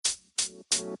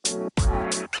Hey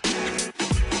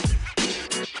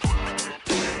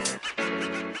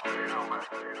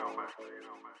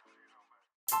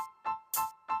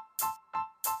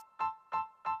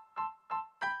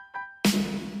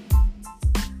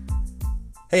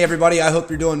everybody, I hope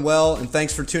you're doing well, and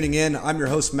thanks for tuning in. I'm your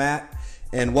host, Matt,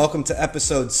 and welcome to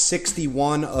episode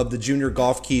 61 of the Junior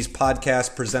Golf Keys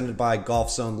podcast presented by Golf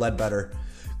Zone Leadbetter.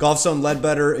 Golf Zone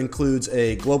Leadbetter includes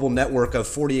a global network of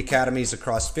 40 academies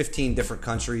across 15 different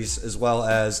countries, as well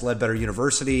as Leadbetter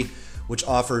University, which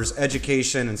offers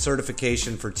education and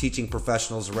certification for teaching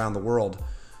professionals around the world.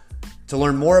 To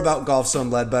learn more about Golf Zone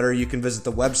Leadbetter, you can visit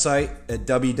the website at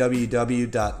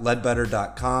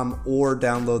www.leadbetter.com or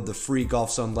download the free Golf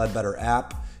Zone Leadbetter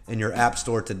app in your app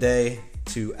store today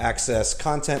to access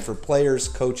content for players,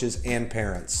 coaches, and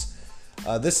parents.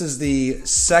 This is the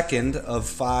second of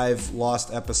 5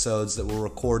 lost episodes that were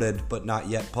recorded but not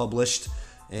yet published,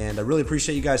 and I really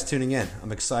appreciate you guys tuning in.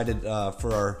 I'm excited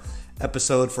for our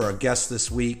episode, for our guest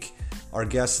this week. Our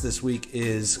guest this week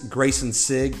is Grayson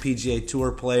Sigg, PGA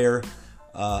Tour player,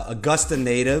 Augusta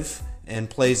native, and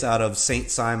plays out of St.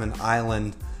 Simon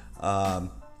Island.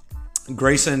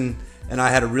 Grayson and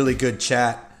I had a really good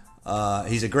chat.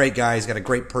 He's a great guy. He's got a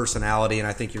great personality, and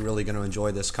I think you're really going to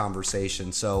enjoy this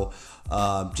conversation. So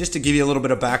just to give you a little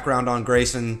bit of background on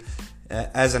Grayson,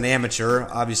 as an amateur,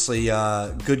 obviously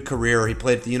good career. He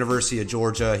played at the University of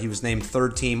Georgia. He was named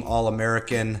third-team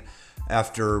All-American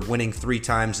after winning 3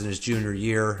 times in his junior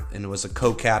year, and was a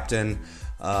co-captain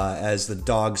as the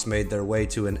Dogs made their way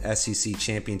to an SEC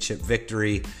championship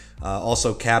victory.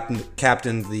 Also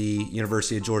captained the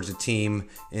University of Georgia team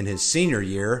in his senior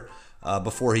year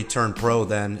before he turned pro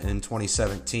then in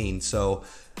 2017. So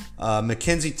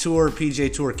Mackenzie Tour,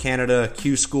 PGA Tour Canada,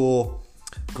 Q School.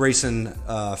 Grayson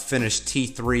finished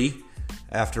T3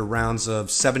 after rounds of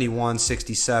 71,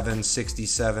 67,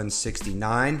 67,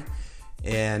 69.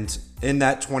 And in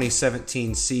that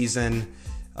 2017 season,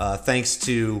 thanks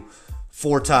to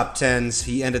 4 top 10s,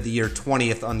 he ended the year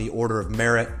 20th on the Order of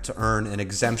Merit to earn an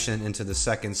exemption into the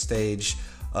second stage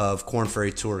of Korn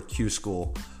Ferry Tour Q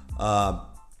School. In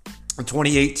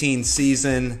 2018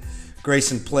 season,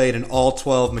 Grayson played in all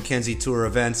 12 Mackenzie Tour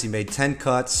events. He made 10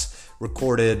 cuts,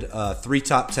 recorded 3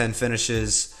 top 10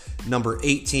 finishes, number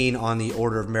 18 on the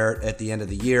Order of Merit at the end of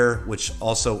the year, which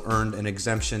also earned an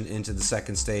exemption into the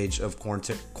second stage of Korn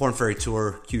Ferry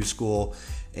Tour Q School,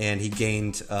 and he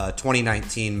gained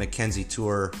 2019 Mackenzie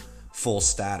Tour full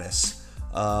status.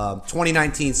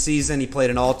 2019 season, he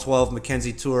played in all 12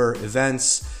 Mackenzie Tour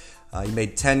events. He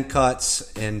made 10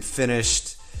 cuts and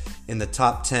finished in the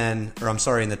top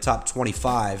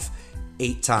 25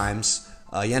 8 times.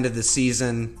 He ended the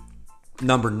season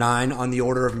number 9 on the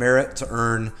Order of Merit to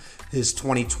earn his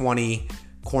 2020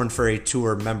 Korn Ferry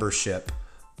Tour membership.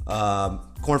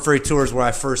 Korn Ferry Tour is where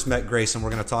I first met Grayson.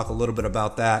 We're going to talk a little bit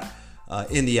about that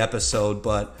in the episode,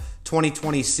 but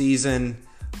 2020 season,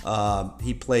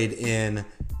 he played in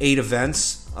 8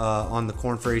 events on the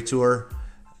Korn Ferry Tour.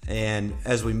 And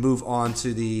as we move on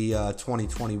to the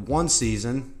 2021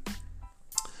 season,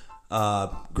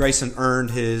 Grayson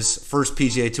earned his first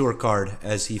PGA Tour card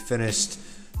as he finished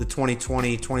the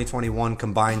 2020-2021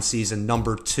 combined season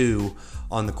number 2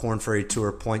 on the Korn Ferry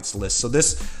Tour points list. So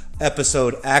this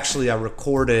episode, actually, I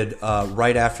recorded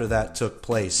right after that took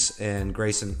place, and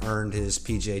Grayson earned his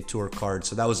PGA Tour card.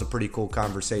 So that was a pretty cool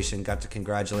conversation. Got to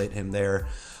congratulate him there.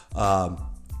 But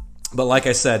like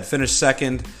I said, finished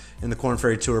second in the Korn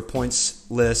Ferry Tour points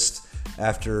list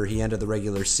after he ended the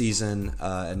regular season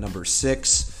at number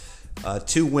 6.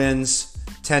 2 wins,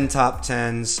 10 top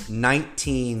 10s,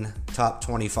 19 top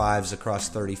 25s across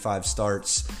 35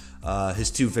 starts. His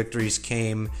 2 victories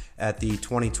came at the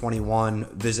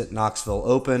 2021 Visit Knoxville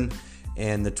Open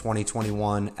and the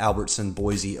 2021 Albertson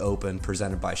Boise Open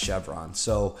presented by Chevron.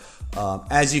 So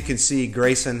as you can see,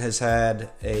 Grayson has had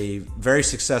a very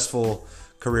successful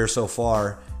career so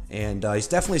far, and he's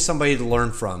definitely somebody to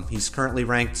learn from. He's currently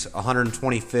ranked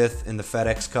 125th in the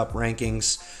FedEx Cup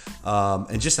rankings,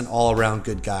 and just an all-around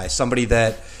good guy. Somebody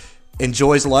that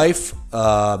enjoys life,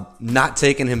 not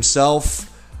taking himself,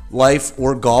 life,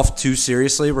 or golf too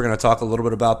seriously. We're going to talk a little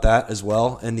bit about that as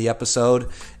well in the episode,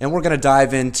 and we're going to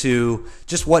dive into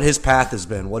just what his path has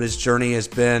been, what his journey has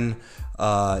been,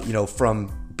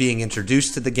 from being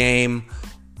introduced to the game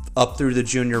up through the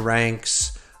junior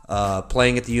ranks,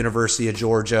 playing at the University of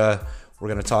Georgia. We're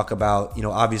going to talk about,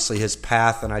 obviously his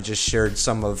path, and I just shared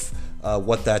some of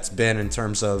what that's been in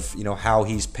terms of, how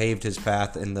he's paved his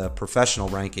path in the professional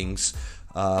rankings.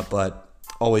 But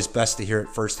always best to hear it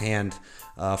firsthand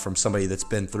from somebody that's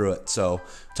been through it. So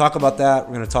talk about that.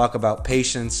 We're going to talk about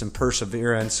patience and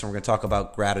perseverance, and we're going to talk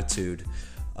about gratitude.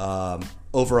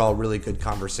 Overall, really good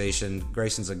conversation.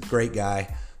 Grayson's a great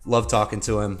guy. Love talking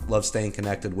to him, love staying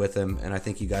connected with him, and I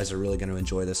think you guys are really going to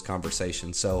enjoy this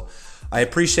conversation. So I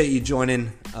appreciate you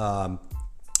joining.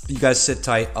 You guys sit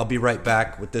tight. I'll be right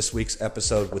back with this week's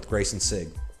episode with Grayson Sigg.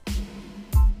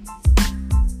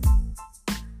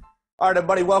 All right,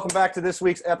 everybody, welcome back to this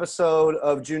week's episode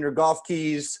of Junior Golf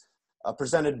Keys,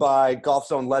 presented by Golf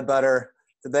Zone Ledbetter.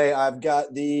 Today I've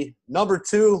got the number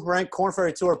 2 ranked Korn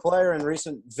Ferry Tour player in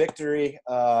recent victory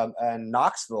in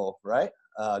Knoxville, right?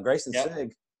 Grayson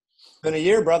Sigg. Been a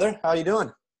year, brother. How you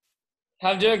doing?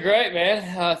 I'm doing great,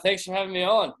 man. Thanks for having me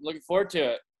on. Looking forward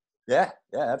to it. Yeah,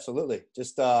 absolutely.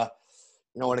 Just,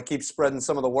 want to keep spreading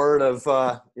some of the word of,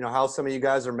 how some of you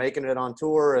guys are making it on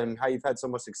tour and how you've had so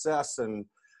much success. And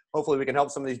hopefully we can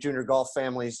help some of these junior golf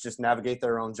families just navigate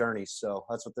their own journeys. So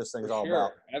that's what this thing's all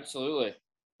about. Absolutely.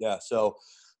 Yeah. So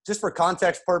just for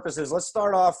context purposes, let's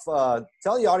start off,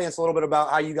 tell the audience a little bit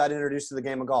about how you got introduced to the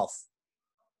game of golf.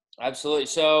 Absolutely.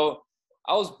 So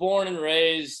I was born and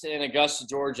raised in Augusta,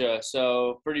 Georgia,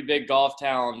 so pretty big golf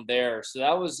town there. So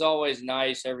that was always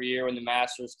nice every year when the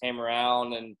Masters came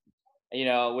around. And,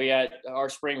 we had our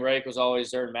spring break was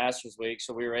always during Masters week.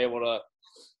 So we were able to,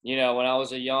 when I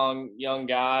was a young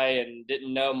guy and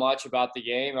didn't know much about the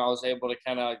game, I was able to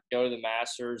kind of go to the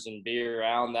Masters and be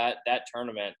around that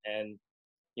tournament. And,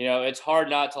 it's hard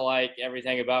not to like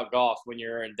everything about golf when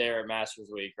you're there at Masters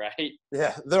Week, right?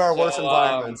 Yeah, there are worse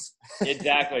environments.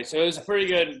 Exactly. So it was a pretty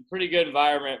good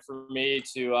environment for me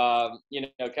to,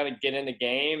 kind of get in the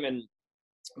game.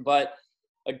 But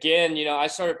again, I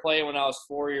started playing when I was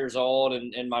 4 years old,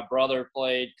 and my brother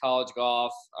played college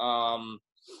golf.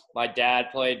 My dad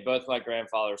played, both my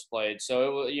grandfathers played. So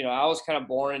it was, I was kind of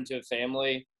born into a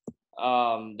family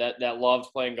that loved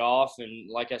playing golf, and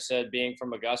like I said, being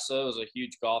from Augusta, it was a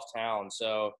huge golf town.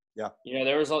 So yeah,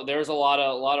 there was a lot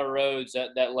of roads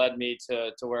that led me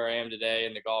to where I am today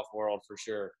in the golf world, for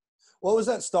sure. What was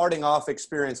that starting off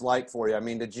experience like for you? I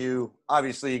mean,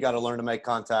 obviously you got to learn to make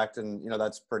contact, and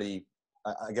that's pretty,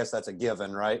 I guess that's a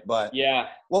given, right? But yeah,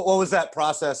 what was that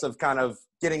process of kind of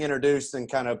getting introduced and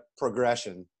kind of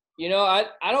progression?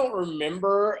 I don't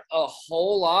remember a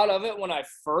whole lot of it when I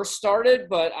first started,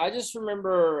 but I just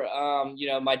remember,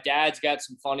 my dad's got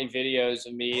some funny videos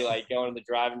of me like going to the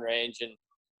driving range. And,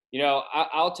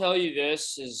 I'll tell you,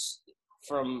 this is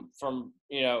from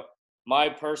my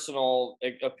personal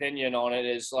opinion on it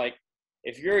is like,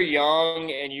 if you're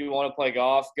young and you want to play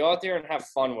golf, go out there and have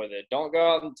fun with it. Don't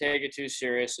go out and take it too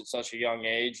serious at such a young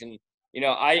age. And,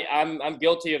 I'm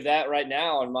guilty of that right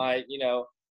now in my,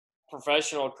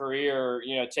 professional career,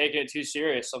 taking it too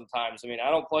serious sometimes. I mean, I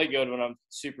don't play good when I'm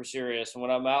super serious. And when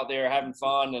I'm out there having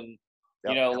fun and,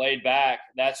 laid back,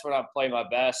 that's when I play my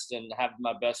best and have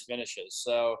my best finishes.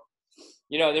 So,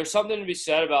 there's something to be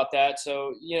said about that.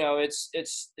 So,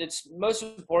 it's most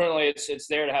importantly, it's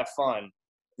there to have fun.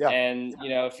 Yeah. And,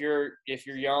 if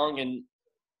you're young and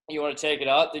you want to take it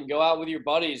up, then go out with your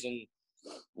buddies and,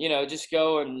 just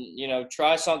go and,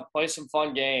 play some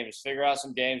fun games, figure out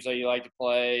some games that you like to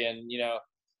play. And,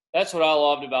 that's what I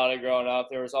loved about it growing up.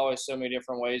 There was always so many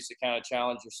different ways to kind of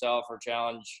challenge yourself or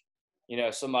challenge,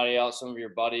 somebody else, some of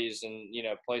your buddies, and,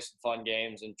 play some fun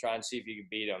games and try and see if you could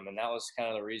beat them. And that was kind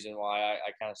of the reason why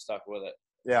I kind of stuck with it.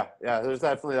 Yeah. There's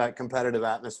definitely that competitive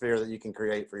atmosphere that you can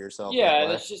create for yourself. Yeah.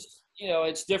 And it's just,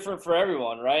 it's different for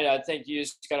everyone, right? I think you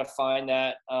just got to find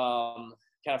that,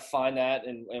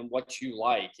 and what you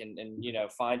like and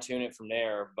fine tune it from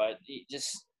there. But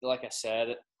just like I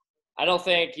said, I don't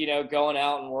think, going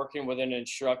out and working with an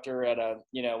instructor at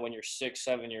when you're 6,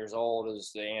 7 years old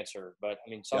is the answer. But I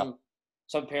mean, some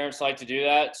parents like to do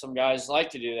that. Some guys like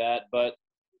to do that. But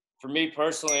for me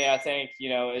personally, I think,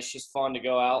 it's just fun to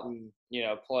go out and,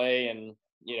 play and,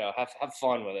 have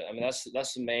fun with it. I mean,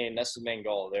 that's the main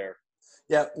goal there.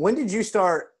 Yeah. When did you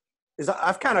start?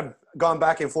 I've kind of gone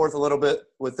back and forth a little bit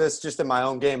with this just in my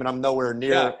own game, and I'm nowhere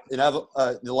near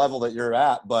the level that you're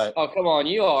at. But oh, come on,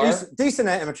 you are decent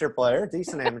amateur player,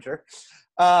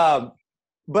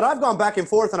 but I've gone back and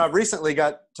forth, and I've recently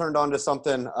got turned on to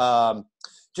something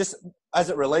just as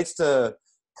it relates to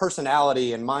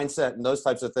personality and mindset and those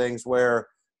types of things, where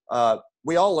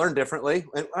we all learn differently,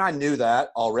 and I knew that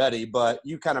already. But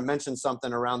you kind of mentioned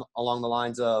something along the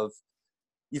lines of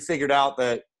you figured out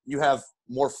that you have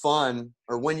more fun,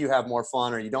 or when you have more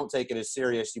fun, or you don't take it as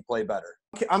serious, you play better.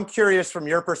 I'm curious from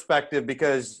your perspective,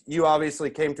 because you obviously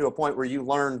came to a point where you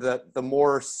learned that the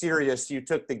more serious you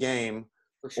took the game,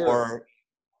 for sure, or,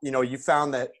 you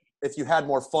found that if you had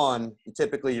more fun,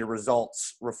 typically your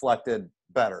results reflected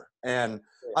better. And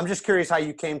I'm just curious how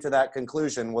you came to that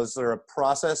conclusion. Was there a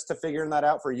process to figuring that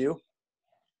out for you?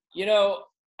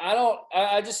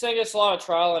 I just think it's a lot of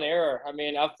trial and error. I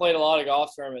mean, I've played a lot of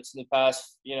golf tournaments in the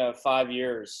past, 5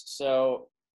 years. So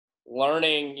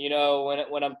learning,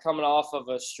 when I'm coming off of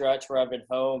a stretch where I've been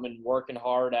home and working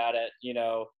hard at it,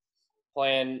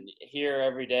 playing here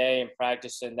every day and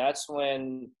practicing, that's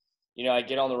when, I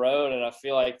get on the road and I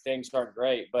feel like things aren't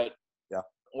great. But Yeah.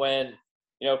 when,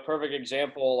 perfect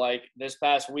example, like this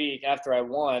past week after I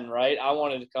won, right, I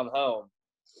wanted to come home.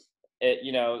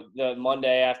 The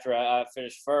Monday after I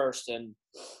finished first, and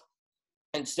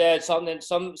instead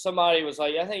somebody was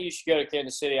like, I think you should go to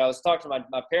Kansas City. I was talking to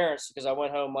my parents because I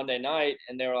went home Monday night,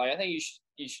 and they were like, I think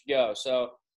you should go.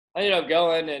 So I ended up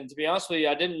going, and to be honest with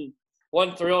you,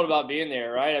 wasn't thrilled about being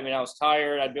there, right? I mean, I was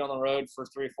tired. I'd be on the road for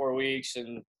 3-4 weeks,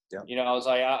 and Yeah. I was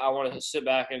like, I wanted to sit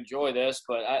back and enjoy this,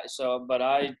 but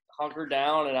I hunkered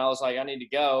down, and I was like, I need to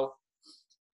go.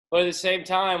 But at the same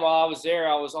time, while I was there,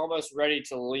 I was almost ready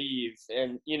to leave,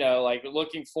 and like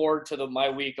looking forward to my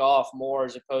week off more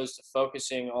as opposed to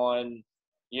focusing on,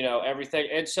 everything.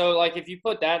 And so, like, if you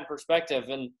put that in perspective,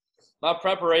 and my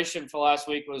preparation for last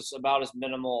week was about as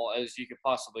minimal as you could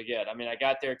possibly get. I mean, I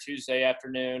got there Tuesday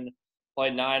afternoon,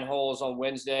 played 9 holes on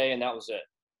Wednesday, and that was it.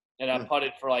 And I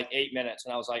putted for like 8 minutes,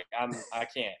 and I was like, I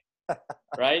can't,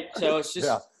 right? So it's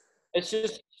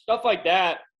just stuff like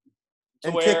that.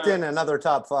 And kicked in another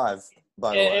top 5, by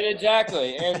the way. And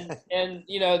exactly. And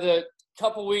the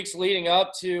couple weeks leading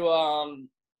up to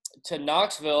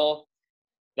Knoxville,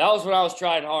 that was when I was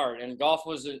trying hard, and golf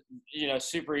was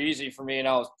super easy for me, and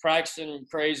I was practicing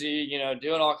crazy,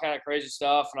 doing all kind of crazy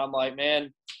stuff, and I'm like,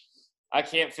 man, I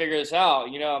can't figure this out.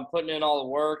 I'm putting in all the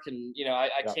work, and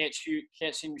I can't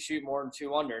seem to shoot more than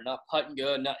 2 under, not putting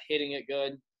good, not hitting it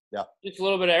good. Yeah. Just a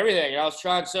little bit of everything. And I was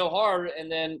trying so hard,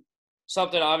 and then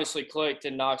something obviously clicked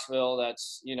in Knoxville.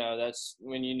 That's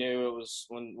when you knew it was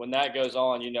when that goes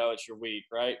on, it's your week,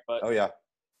 right? But oh yeah,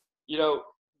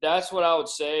 that's what I would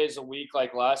say is a week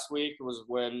like last week was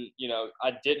when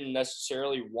I didn't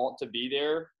necessarily want to be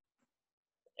there,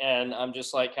 and I'm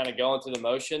just like kind of going through the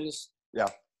motions. Yeah.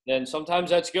 Then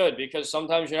sometimes that's good, because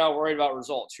sometimes you're not worried about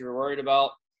results. You're worried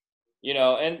about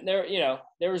and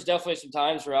there was definitely some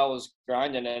times where I was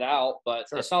grinding it out, but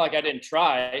It's not like I didn't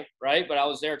try, right? But I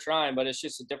was there trying, but it's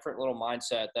just a different little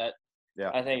mindset that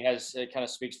I think it kind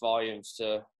of speaks volumes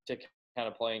to kind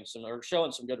of playing some or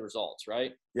showing some good results,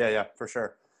 right? Yeah, for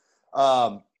sure.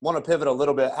 Want to pivot a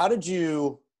little bit. How did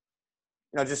you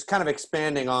just kind of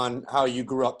expanding on how you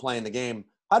grew up playing the game,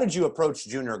 how did you approach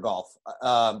junior golf?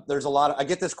 There's I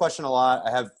get this question a lot.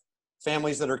 I have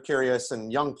families that are curious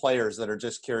and young players that are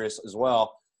just curious as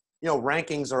well.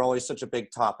 Rankings are always such a big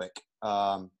topic.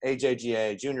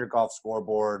 AJGA, Junior Golf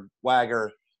Scoreboard, WAGR.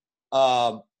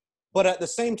 But at the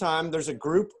same time, there's a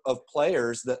group of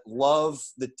players that love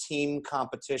the team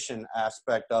competition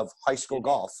aspect of high school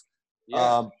golf.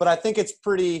 Yeah. But I think it's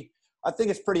pretty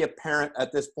apparent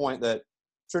at this point that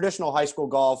traditional high school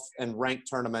golf and ranked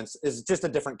tournaments is just a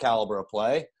different caliber of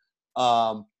play.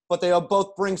 But they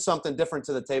both bring something different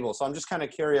to the table. So I'm just kind of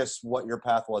curious what your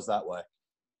path was that way.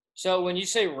 So when you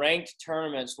say ranked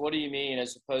tournaments, what do you mean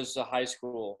as opposed to high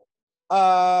school?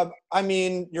 I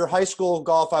mean, your high school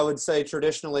golf, I would say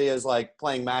traditionally is like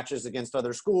playing matches against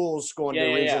other schools, going to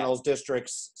regionals,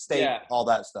 districts, state, all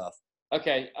that stuff.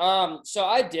 Okay. So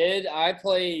I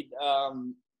played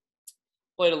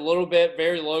a little bit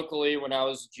very locally when I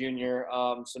was a junior,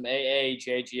 some AA,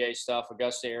 JGA stuff,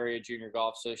 Augusta Area Junior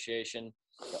Golf Association.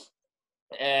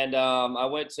 And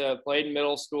I played in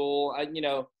middle school.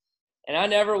 And I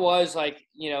never was like,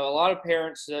 a lot of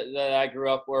parents that I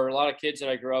grew up with, a lot of kids that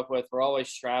I grew up with were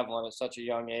always traveling at such a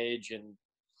young age. And,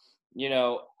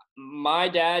 my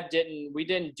dad we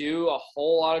didn't do a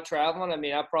whole lot of traveling. I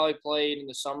mean, I probably played in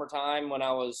the summertime when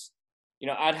I was,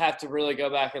 I'd have to really go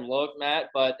back and look,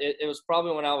 Matt, but it was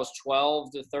probably when I was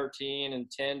 12 to 13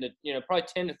 and 10 to, probably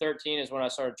 10 to 13 is when I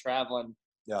started traveling.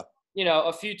 Yeah.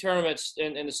 A few tournaments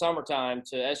in the summertime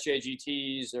to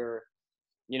SJGTs or,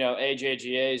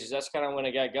 AJGAs. That's kind of when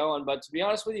it got going. But to be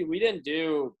honest with you, we did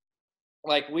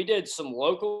some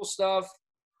local stuff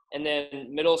and then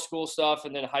middle school stuff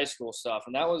and then high school stuff.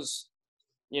 And that was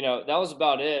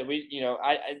about it.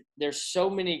 There's so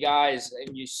many guys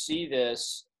and you see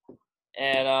this.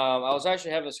 And I was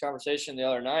actually having this conversation the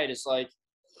other night. It's like,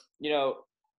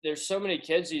 there's so many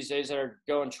kids these days that are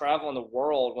going traveling the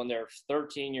world when they're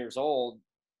 13 years old.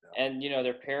 And,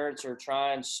 their parents are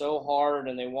trying so hard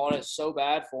and they want it so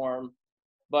bad for them.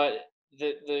 But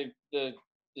the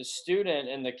student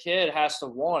and the kid has to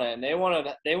want it, and they want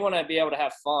to be able to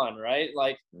have fun, right?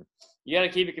 Like, you got to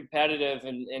keep it competitive,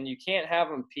 and you can't have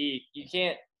them peak. You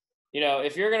can't,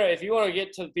 if you want to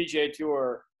get to the PGA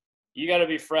Tour, you got to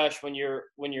be fresh when you're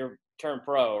turn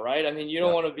pro, right? I mean, you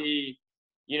don't want to be,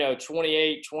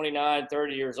 28, 29,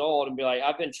 30 years old and be like,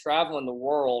 I've been traveling the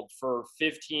world for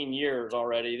 15 years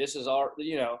already. This is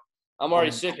I'm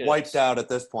already sick of this. Wiped out at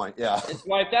this point. Yeah. It's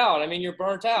wiped out. I mean, you're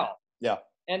burnt out. Yeah.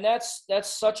 And that's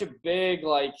such a big,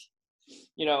 like,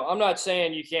 I'm not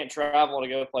saying you can't travel to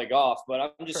go play golf, but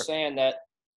I'm just saying that,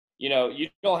 you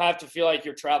don't have to feel like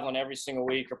you're traveling every single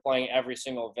week or playing every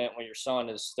single event when your son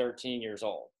is 13 years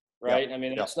old, right? Yep. I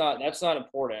mean, that's not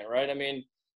important, right? I mean,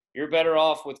 you're better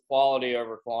off with quality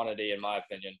over quantity, in my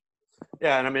opinion.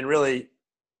 Yeah, and I mean, really,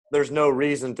 there's no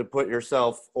reason to put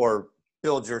yourself or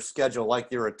build your schedule like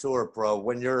you're a tour pro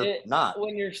when you're not.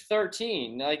 When you're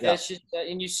 13, like that's just,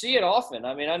 and you see it often.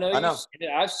 I mean, I know.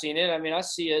 I've seen it. I mean, I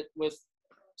see it with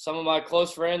some of my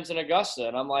close friends in Augusta,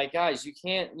 and I'm like, guys, you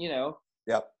can't,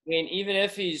 Yep. I mean, even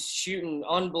if he's shooting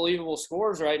unbelievable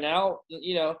scores right now,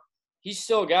 he's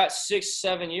still got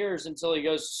 6-7 years until he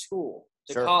goes to school,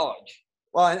 to college.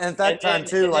 Well, and at that time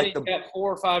too, and like he's got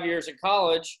 4 or 5 years in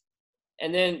college,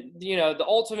 and then the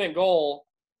ultimate goal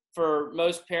for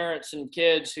most parents and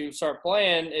kids who start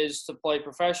playing is to play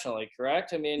professionally.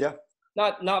 Correct? I mean,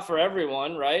 not for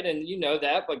everyone, right? And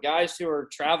that, but guys who are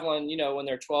traveling, when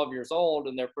they're 12 years old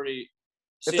and they're pretty.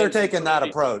 If they're taking that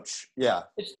approach,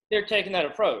 they're taking that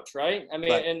approach, right? I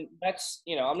mean, and that's,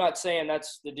 I'm not saying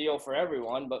that's the deal for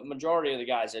everyone, but majority of the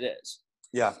guys it is.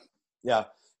 Yeah. Yeah.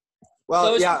 Well,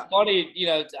 so it's funny,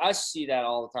 I see that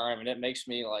all the time, and it makes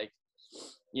me like,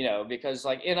 because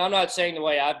like, and I'm not saying the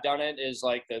way I've done it is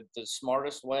like the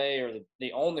smartest way or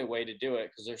the only way to do it,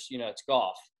 because there's, it's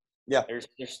golf. Yeah.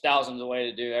 There's thousands of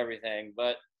ways to do everything,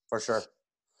 but for sure.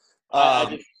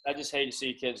 I just hate to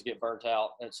see kids get burnt out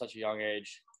at such a young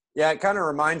age. Yeah, it kind of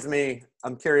reminds me,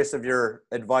 I'm curious of your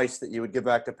advice that you would give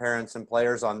back to parents and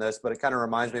players on this, but it kind of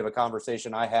reminds me of a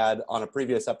conversation I had on a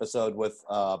previous episode with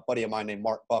a buddy of mine named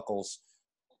Mark Buckles,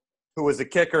 who was a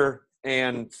kicker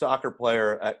and soccer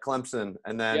player at Clemson.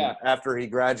 And then after he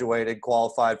graduated,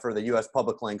 qualified for the U.S.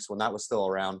 Public Links when that was still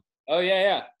around. Oh,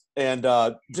 yeah. And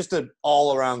just an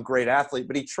all-around great athlete.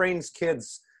 But he trains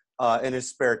kids in his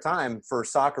spare time for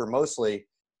soccer mostly.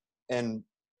 And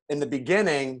in the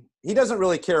beginning, he doesn't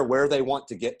really care where they want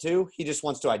to get to. He just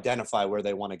wants to identify where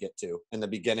they want to get to in the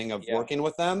beginning of working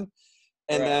with them.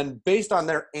 And then based on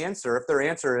their answer, if their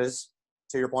answer is,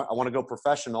 to your point, I want to go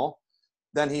professional,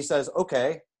 then he says,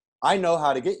 okay, I know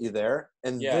how to get you there.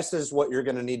 And this is what you're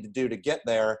going to need to do to get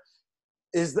there.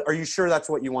 Are you sure that's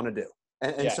what you want to do?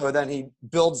 And so then he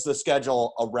builds the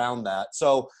schedule around that.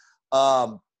 So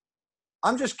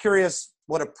I'm just curious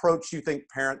what approach you think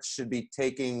parents should be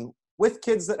taking with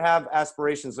kids that have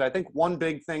aspirations. I think one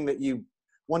key thing that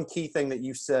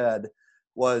you said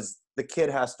was the kid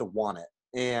has to want it.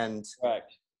 And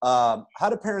how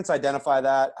do parents identify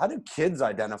that? How do kids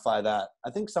identify that?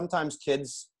 I think sometimes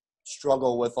kids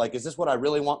struggle with like, is this what I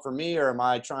really want for me, or am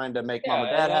I trying to make mom and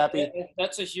dad happy?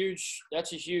 That's a huge, I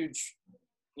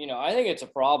think it's a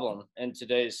problem in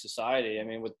today's society. I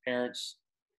mean, with parents,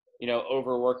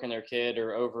 overworking their kid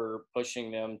or over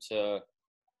pushing them to,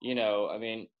 I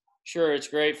mean, sure, it's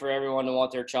great for everyone to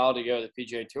want their child to go to the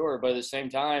PGA Tour, but at the same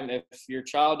time, if your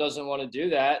child doesn't want to do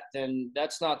that, then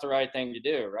that's not the right thing to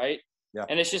do, right? Yeah.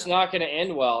 And it's just not going to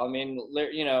end well. I mean,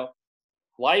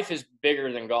 life is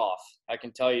bigger than golf. I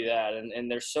can tell you that.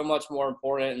 And there's so much more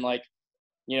important. And like,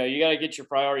 you got to get your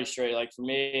priorities straight. Like for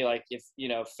me, like if,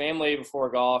 family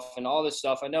before golf and all this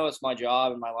stuff, I know it's my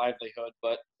job and my livelihood,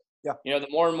 but the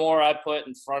more and more I put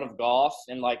in front of golf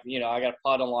and like, I got to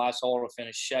putt on the last hole to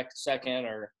finish second,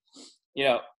 or,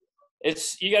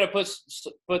 it's, you got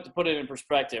to put it in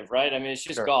perspective, right? I mean, it's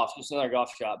just golf, it's another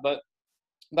golf shot. But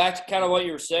back to kind of what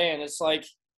you were saying, it's like,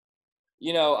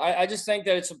 I just think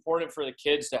that it's important for the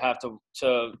kids to have to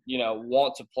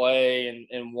want to play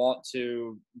and want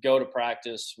to go to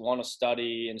practice, want to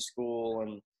study in school,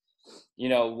 and,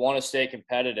 want to stay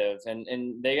competitive.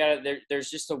 And they there's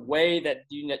just a way that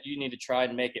you need to try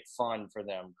and make it fun for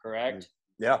them. Correct?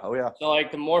 Yeah. Oh yeah. So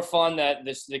like the more fun that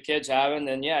the kid's having,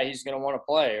 then he's going to want to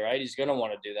play, right? He's going to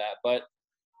want to do that. But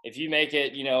if you make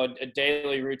it, a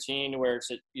daily routine where it's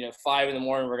at, 5 a.m,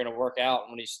 we're going to work out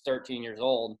when he's 13 years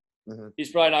old, he's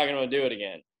probably not going to do it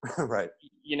again. Right.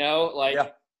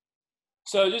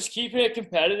 So just keeping it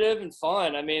competitive and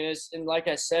fun. I mean, and like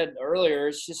I said earlier,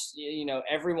 it's just,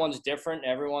 everyone's different.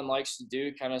 Everyone likes to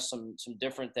do kind of some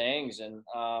different things, and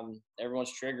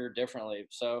everyone's triggered differently.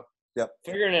 So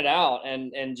figuring it out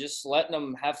and just letting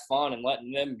them have fun and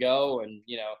letting them go, and,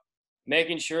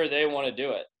 making sure they want to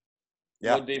do it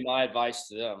would be my advice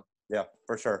to them. Yeah,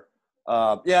 for sure.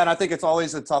 And I think it's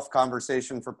always a tough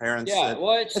conversation for parents. Yeah,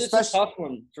 well, it's a tough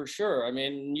one for sure. I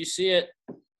mean, you see it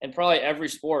in probably every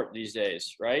sport these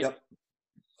days, right? Yep.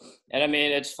 And I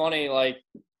mean, it's funny, like,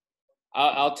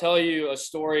 I'll tell you a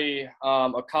story.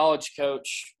 A college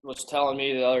coach was telling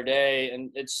me the other day,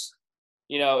 and it's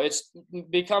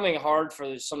becoming hard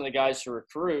for some of the guys to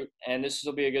recruit. And this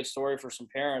will be a good story for some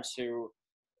parents who,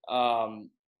 who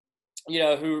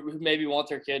maybe want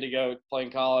their kid to go play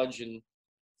in college and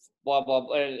blah, blah,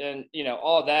 blah, and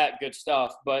all that good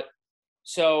stuff. But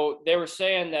so they were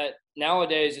saying that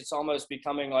nowadays it's almost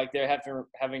becoming like they're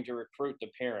having to recruit the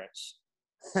parents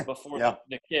before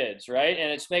the kids, right?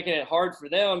 And it's making it hard for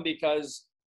them because,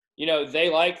 they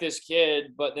like this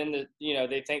kid, but then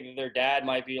they think that their dad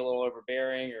might be a little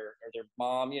overbearing or their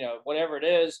mom, whatever it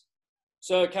is.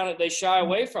 So they shy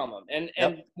away from them.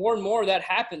 And more and more that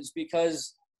happens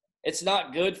because it's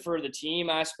not good for the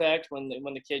team aspect when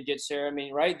the kid gets there. I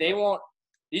mean, right?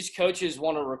 These coaches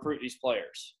want to recruit these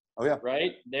players. Oh yeah.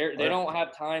 Right? They don't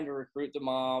have time to recruit the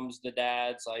moms, the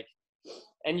dads,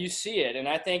 and you see it. And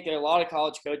I think that a lot of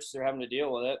college coaches are having to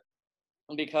deal with it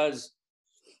because,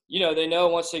 they know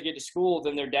once they get to school,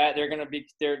 then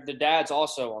the dad's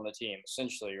also on the team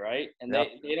essentially. Right. And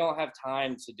they don't have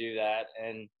time to do that.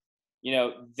 And,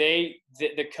 the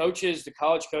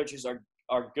college coaches are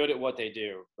good at what they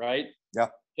do. Right. Yeah.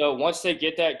 So once they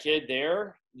get that kid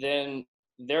there, then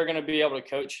they're going to be able to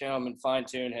coach him and fine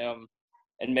tune him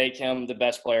and make him the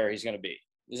best player he's going to be.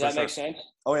 Does that make sense?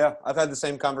 Oh, yeah. I've had the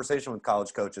same conversation with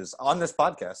college coaches on this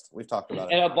podcast. We've talked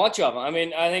about it. And a bunch of them. I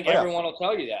mean, I think everyone will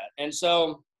tell you that. And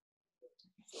so,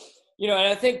 and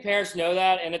I think parents know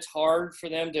that, and it's hard for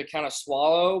them to kind of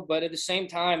swallow. But at the same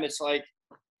time, it's like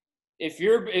if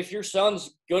your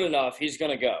son's good enough, he's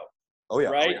going to go. Oh, yeah.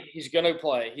 Right? Oh, yeah. He's going to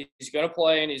play. He's going to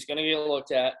play, and he's going to get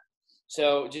looked at.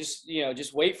 So just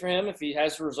wait for him. If he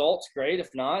has results, great.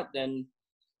 If not, then –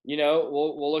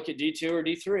 we'll look at D2 or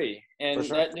D3, and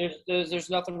there's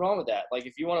nothing wrong with that. Like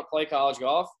if you want to play college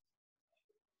golf,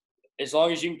 as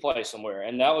long as you can play somewhere,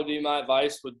 and that would be my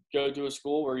advice: would go to a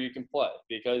school where you can play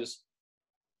because,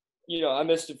 I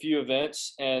missed a few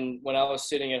events, and when I was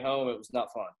sitting at home, it was not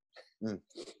fun.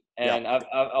 And I've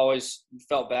always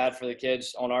felt bad for the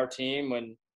kids on our team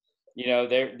when,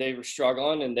 they were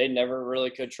struggling and they never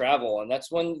really could travel, and that's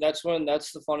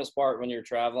the funnest part when you're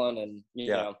traveling and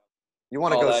You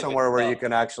want to go somewhere where you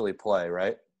can actually play,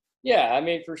 right? Yeah, I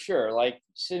mean, for sure. Like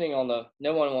sitting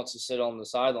no one wants to sit on the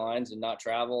sidelines and not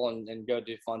travel and go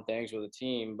do fun things with a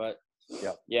team. But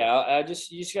you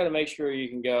just got to make sure you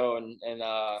can go and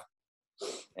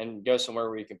go somewhere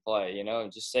where you can play,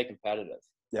 and just stay competitive.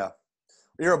 Yeah.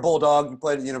 You're a Bulldog. You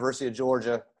played at the University of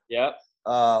Georgia. Yep.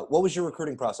 What was your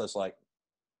recruiting process like?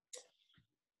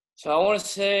 So I want to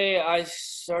say I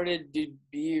started to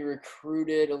be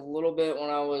recruited a little bit when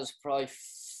I was probably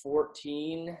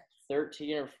 13 or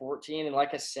 14. And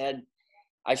like I said,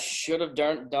 I should have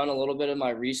done a little bit of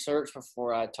my research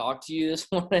before I talked to you this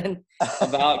morning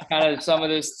about kind of some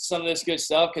of this good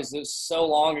stuff because it's so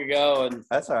long ago and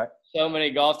that's all right. So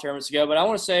many golf tournaments ago. But I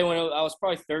want to say when I was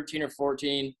probably 13 or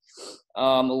 14,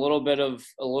 a little bit of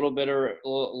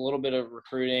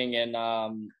recruiting and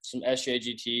some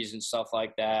SJGTs and stuff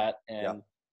like that. And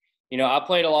I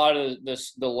played a lot of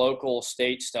the local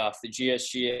state stuff, the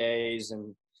GSGAs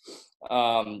and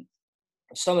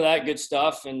some of that good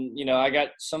stuff. And I got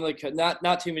some of the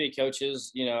not too many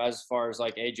coaches, as far as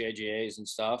like AJGAs and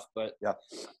stuff. But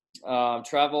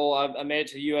travel. I made it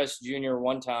to the U.S. Junior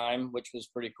one time, which was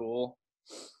pretty cool.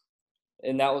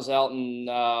 And that was out in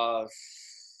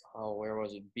where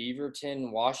was it?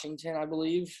 Beaverton, Washington, I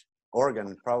believe.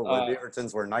 Oregon, probably.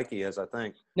 Beaverton's where Nike is, I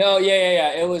think. No,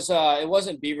 yeah. It was. It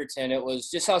wasn't Beaverton. It was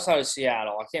just outside of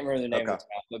Seattle. I can't remember the name of the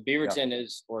town, but Beaverton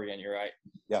is Oregon. You're right.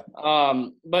 Yeah.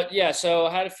 But yeah, so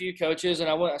I had a few coaches, and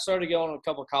I started going on a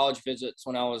couple college visits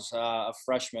when I was a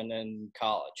freshman in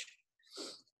college.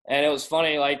 And it was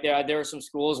funny, like there were some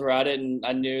schools where I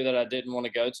knew that I didn't want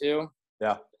to go to.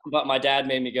 Yeah. But my dad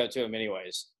made me go to them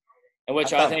anyways, and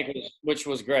which I think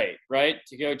was great, right?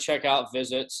 To go check out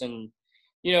visits and,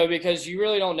 because you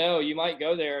really don't know. You might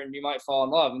go there and you might fall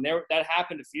in love. And that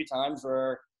happened a few times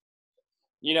where,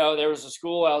 there was a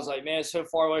school I was like, man, it's so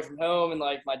far away from home. And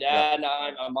like my dad and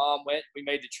my mom we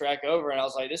made the trek over, and I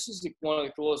was like, this is one of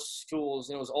the coolest schools.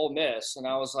 And it was Ole Miss. And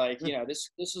I was like, this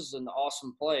is an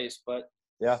awesome place, but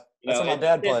that's what my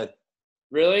dad played.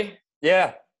 Really?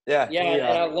 Yeah. And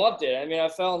I loved it. I mean, I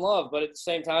fell in love, but at the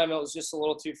same time, it was just a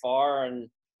little too far. And,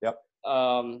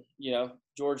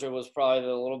 Georgia was probably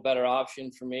the little better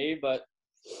option for me. But,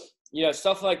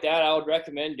 stuff like that, I would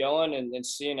recommend going and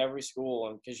seeing every school.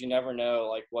 And because you never know,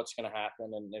 like, what's going to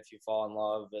happen and if you fall in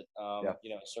love at, a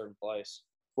certain place.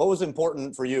 What was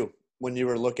important for you when you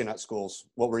were looking at schools?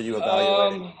 What were you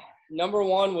evaluating? number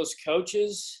one was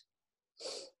coaches.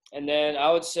 And then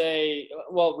I would say,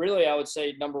 well, really, I would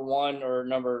say number one or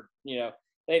number, I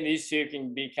think these two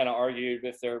can be kind of argued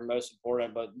if they're most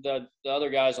important, but the other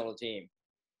guys on the team,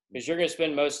 because you're going to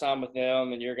spend most time with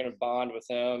them and you're going to bond with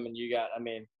them. And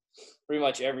pretty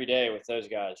much every day with those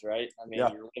guys, right?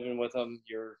 You're living with them,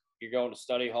 you're going to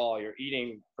study hall, you're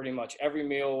eating pretty much every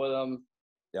meal with them.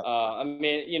 Yeah.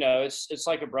 It's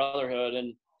like a brotherhood.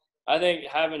 And I think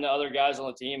having the other guys on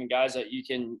the team and guys that you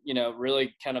can,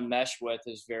 really kind of mesh with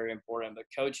is very important. But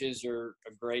coaches are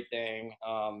a great thing.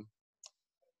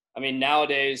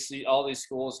 Nowadays, all these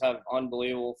schools have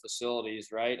unbelievable facilities,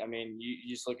 right? You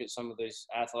just look at some of these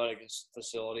athletic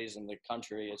facilities in the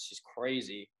country. It's just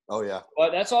crazy. Oh, yeah.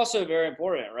 But that's also very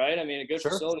important, right? A good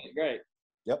facility is great.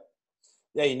 Yep.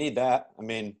 Yeah, you need that.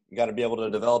 You got to be able to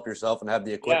develop yourself and have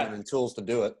the equipment and tools to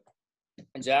do it.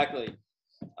 Exactly.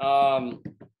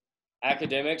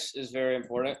 Academics is very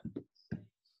important.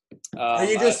 Are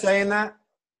you just saying that?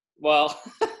 Well –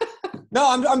 No,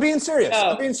 I'm being serious. No.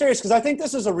 I'm being serious because I think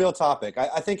this is a real topic.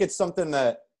 I think it's something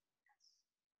that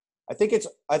I think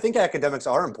academics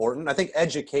are important. I think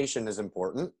education is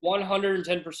important.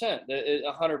 110%. It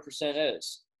 100%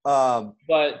 is.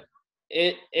 But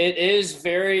it is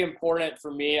very important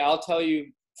for me. I'll tell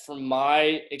you from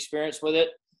my experience with it,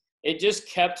 it just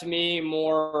kept me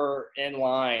more in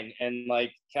line and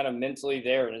like kind of mentally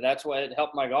there. And that's what it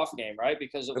helped my golf game, right?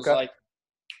 Because it was like,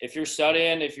 if you're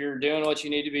studying, if you're doing what you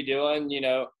need to be doing,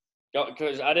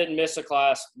 because I didn't miss a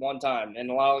class one time. And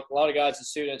a lot of guys and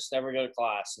students never go to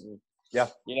class. And,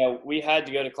 we had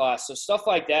to go to class. So stuff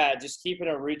like that, just keeping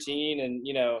a routine and,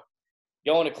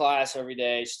 going to class every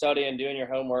day, studying, doing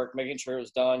your homework, making sure it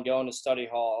was done, going to study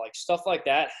hall, like stuff like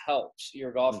that helps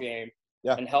your golf game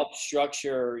and helps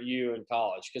structure you in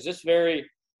college. Because it's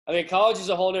college is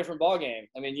a whole different ballgame.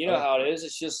 How it is.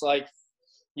 It's just like,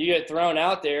 you get thrown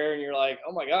out there and you're like,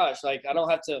 oh my gosh, like I don't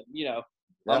have to,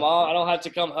 I don't have to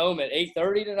come home at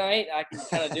 8:30 tonight. I can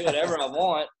kind of do whatever I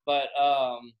want. But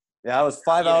I was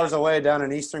 5 hours away down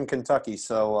in Eastern Kentucky.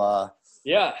 So I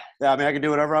could do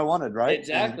whatever I wanted, right?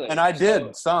 Exactly. And I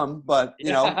did some, but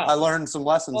I learned some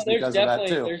lessons because of that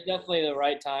too. There's definitely the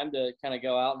right time to kind of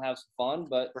go out and have some fun,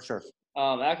 but for sure.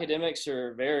 Academics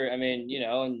are very, and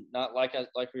not like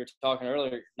we were talking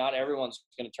earlier, not everyone's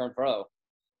going to turn pro.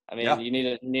 You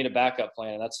need a backup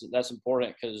plan. That's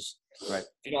important because if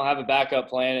you don't have a backup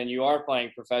plan and you are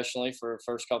playing professionally for the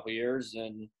first couple of years,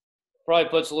 then probably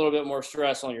puts a little bit more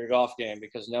stress on your golf game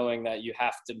because knowing that you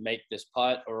have to make this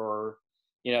putt or,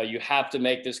 you have to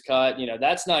make this cut,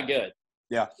 that's not good.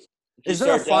 Yeah. Is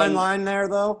there a fine line there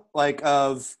though? Like you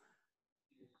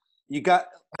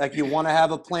want to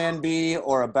have a plan B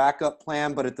or a backup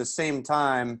plan, but at the same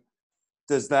time,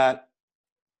 does that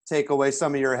take away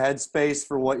some of your headspace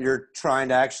for what you're trying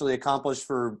to actually accomplish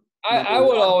for? I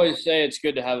would always say it's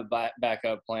good to have a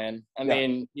backup plan.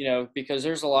 Because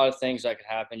there's a lot of things that could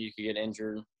happen. You could get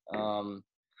injured.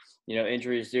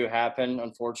 Injuries do happen,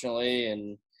 unfortunately.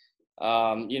 And,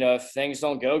 if things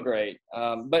don't go great.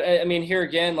 But here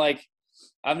again, like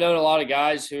I've known a lot of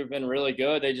guys who've been really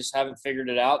good. They just haven't figured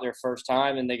it out their first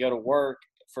time and they go to work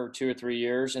for 2 or 3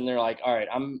 years and they're like, all right,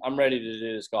 I'm ready to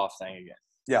do this golf thing again.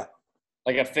 Yeah.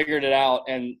 Like I figured it out,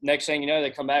 and next thing you know, they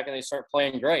come back and they start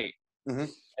playing great, and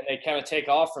they kind of take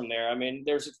off from there.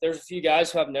 There's a few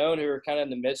guys who I've known who are kind of in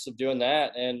the midst of doing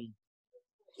that, and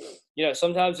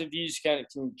sometimes if you just can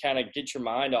get your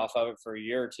mind off of it for a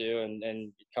year or two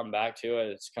and come back to it,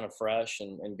 it's kind of fresh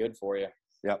and good for you.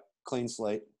 Yep, clean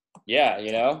slate. Yeah,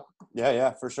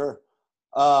 Yeah, for sure.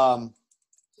 So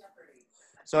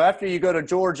after you go to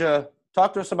Georgia,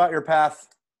 talk to us about your path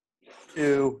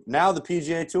to now the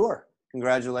PGA Tour.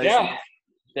 Congratulations. Yeah,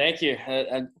 thank you.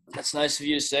 That's nice of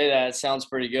you to say that. It sounds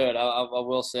pretty good, I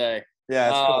will say. Yeah,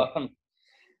 it's cool.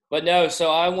 But no, so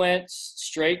I went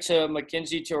straight to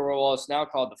Mackenzie Tour. Well, it's now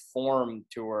called the Forum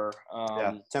Tour.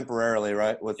 Temporarily,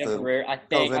 right? I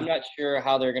think. I'm not sure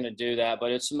how they're going to do that,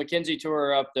 but it's the Mackenzie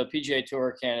Tour up the PGA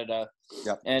Tour Canada.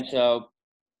 Yep. And so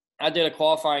I did a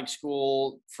qualifying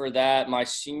school for that my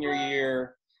senior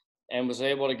year and was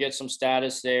able to get some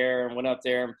status there and went up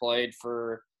there and played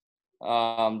for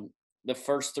the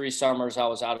first 3 summers I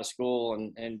was out of school.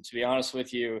 And to be honest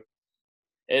with you,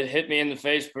 it hit me in the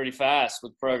face pretty fast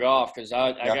with pro golf because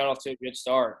I got off to a good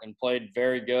start and played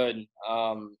very good.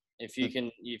 If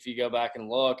you go back and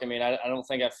look, I don't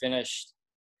think I finished.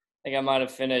 I think I might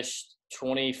have finished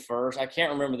 21st. I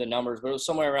can't remember the numbers, but it was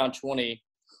somewhere around 20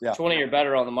 or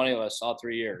better on the money list all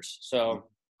 3 years. So,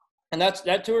 and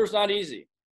that tour is not easy.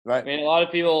 Right. A lot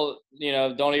of people,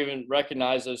 don't even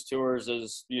recognize those tours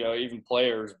as, even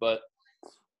players, but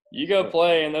You go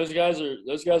play, and those guys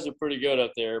are pretty good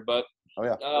up there. But Oh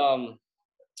yeah.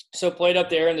 So played up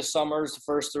there in the summers. The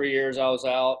first 3 years I was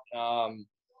out.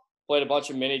 Played a bunch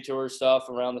of mini tour stuff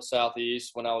around the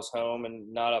Southeast when I was home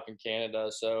and not up in Canada.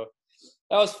 So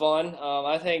that was fun.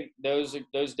 I think those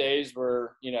days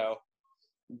were,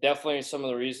 definitely some of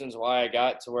the reasons why I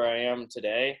got to where I am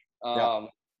today. Yeah.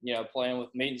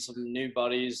 Meeting some new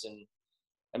buddies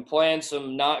and playing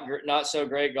some not so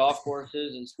great golf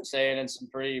courses and staying in some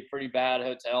pretty bad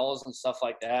hotels and stuff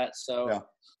like that. So Yeah.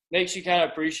 makes you kind of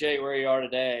appreciate where you are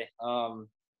today.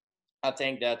 I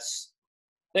think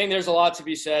there's a lot to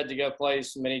be said to go play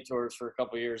some mini tours for a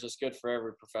couple of years. It's good for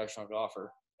every professional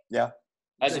golfer. Yeah.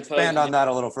 As Expand on that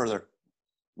a little further.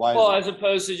 Why? Well, as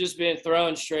opposed to just being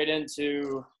thrown straight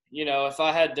into, if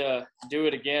I had to do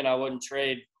it again, I wouldn't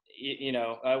trade.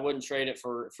 I wouldn't trade it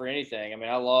for anything. I mean,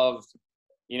 I loved,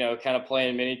 kind of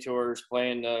playing mini tours,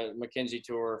 playing the Mackenzie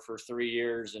Tour for 3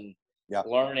 years, and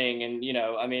learning, and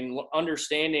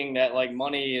understanding that like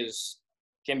money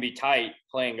can be tight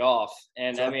playing golf.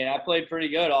 And Sure. I mean, I played pretty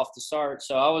good off the start,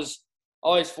 so I was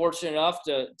always fortunate enough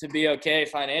to be okay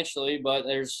financially. But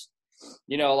there's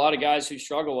a lot of guys who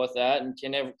struggle with that and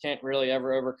can't really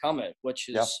ever overcome it, which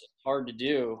is hard to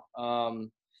do.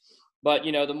 But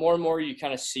the more and more you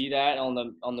kind of see that on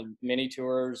the mini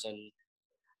tours, and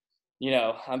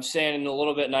I'm staying in a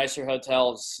little bit nicer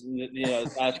hotels,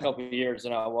 the past couple of years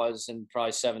than I was in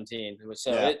probably 17.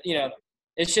 So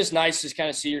it's just nice to kind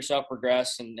of see yourself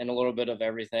progress and a little bit of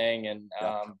everything. And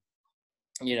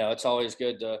it's always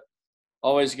good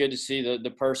to see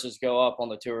the purses go up on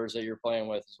the tours that you're playing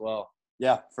with as well.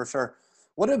 Yeah, for sure.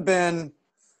 Would have been,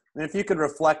 if you could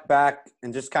reflect back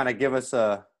and just kind of give us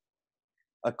a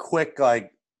quick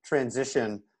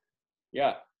transition.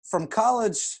 Yeah. From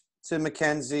college to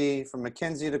Mackenzie, from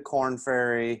Mackenzie to Korn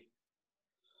Ferry.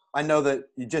 I know that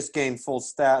you just gained full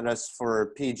status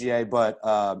for PGA,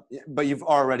 but you've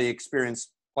already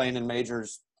experienced playing in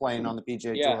majors, playing on the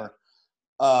PGA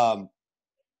Tour.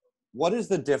 What is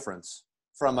the difference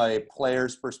from a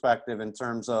player's perspective in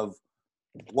terms of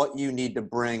what you need to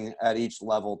bring at each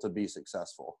level to be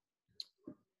successful?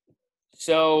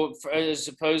 So as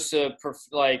opposed to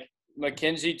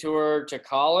Mackenzie Tour to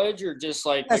college, or just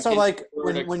like so like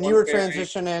when you were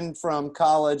transitioning from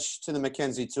college to the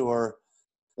Mackenzie Tour,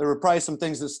 there were probably some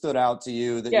things that stood out to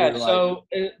you that you were so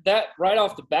that right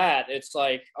off the bat, it's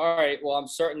like, all right, well, I'm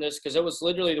starting this because it was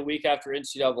literally the week after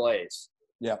NCAA's.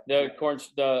 Yeah.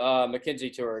 The Mackenzie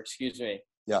Tour, excuse me.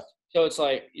 Yeah. So it's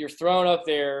like you're thrown up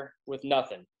there with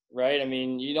nothing, right? I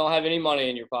mean, you don't have any money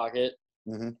in your pocket,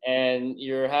 and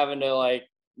you're having to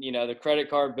the credit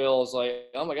card bill is like,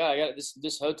 oh my God, I got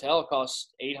this hotel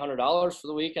costs $800 for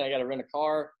the week, and I got to rent a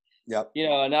car. Yep.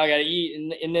 And now I got to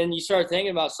eat, and then you start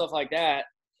thinking about stuff like that.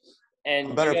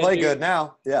 And I better play good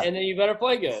now. Yeah. And then you better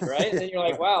play good, right? And then you're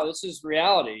like, wow, this is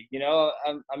reality.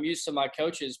 I'm used to my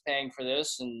coaches paying for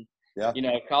this, and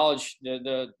college,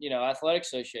 the athletic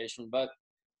association. But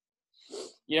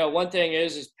one thing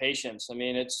is patience. I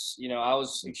mean, it's I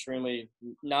was extremely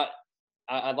not.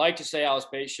 I'd like to say I was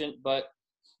patient, but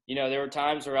there were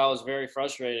times where I was very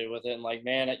frustrated with it, and like,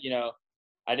 man,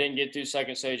 I didn't get through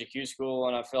second stage of Q school,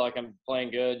 and I feel like I'm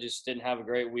playing good. Just didn't have a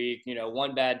great week.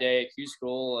 One bad day at Q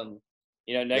school, and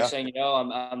next thing you know,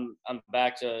 I'm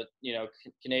back to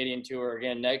Canadian Tour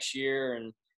again next year,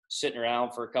 and sitting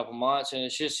around for a couple months. And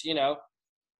it's just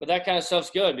but that kind of stuff's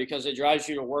good because it drives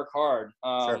you to work hard.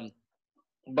 Sure.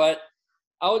 But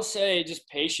I would say just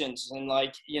patience, and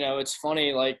it's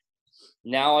funny,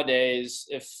 nowadays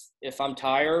if I'm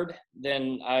tired,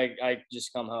 then I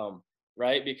just come home,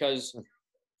 right? Because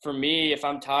for me, if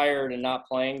I'm tired and not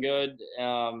playing good,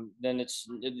 then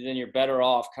you're better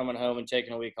off coming home and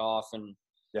taking a week off. And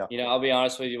I'll be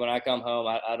honest with you, when I come home,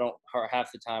 I don't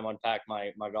half the time unpack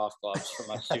my golf clubs from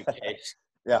my suitcase.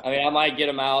 I mean, I might get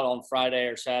them out on Friday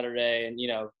or Saturday and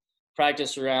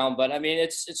practice around, but I mean,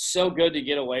 it's so good to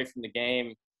get away from the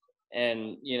game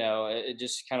and it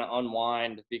just kind of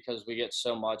unwind because we get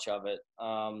so much of it.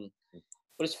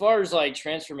 But as far as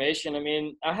transformation, I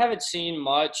mean, I haven't seen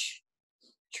much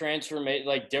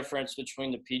difference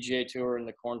between the PGA Tour and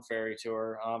the Korn Ferry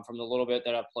Tour from the little bit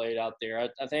that I played out there.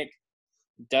 I think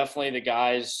definitely the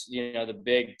guys, the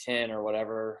Big Ten or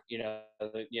whatever,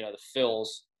 the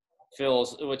Phil's,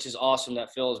 which is awesome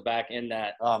that Phil is back in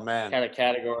that kind of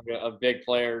category of big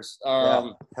players.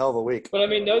 Hell of a week. But I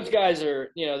mean, those guys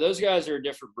are a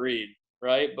different breed,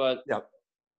 right? But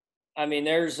I mean,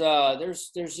 there's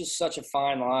just such a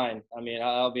fine line. I mean,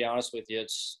 I'll be honest with you.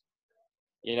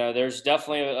 There's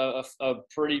definitely a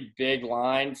pretty big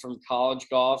line from college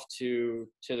golf to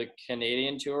the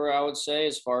Canadian tour, I would say,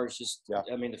 as far as just, Yeah.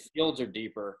 I mean, the fields are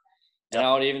deeper. And Yep.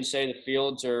 I would even say the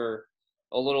fields are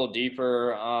a little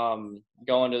deeper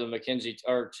going to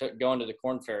the going to the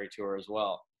Corn Ferry Tour as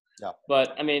well. Yeah.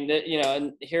 But I mean,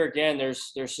 and here again,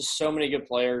 there's just so many good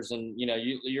players, and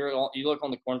you look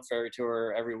on the Corn Ferry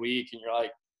Tour every week, and you're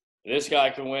like, this guy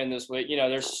can win this week.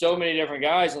 There's so many different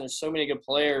guys, and there's so many good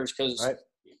players because Right.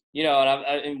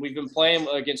 and we've been playing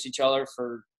against each other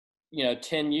for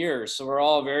 10 years, so we're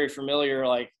all very familiar.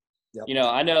 Like, Yep.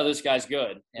 I know this guy's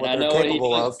good, and What I they're know what he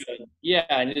capable does of. good. Yeah,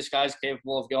 and this guy's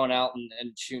capable of going out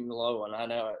and shooting the low one. I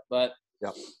know it, but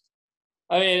Yep.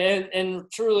 I mean, and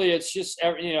truly, it's just I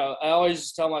always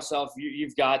just tell myself,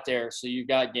 you've got there, so you've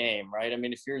got game, right? I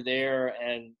mean, if you're there,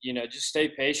 and just stay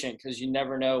patient because you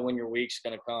never know when your week's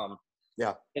going to come.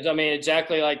 Yeah. Because I mean,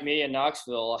 exactly like me in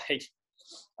Knoxville, like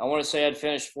I want to say I'd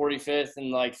finished 45th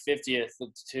and like 50th the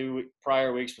 2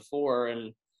 prior weeks before,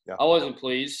 and Yeah. I wasn't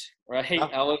pleased, right?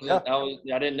 Yeah.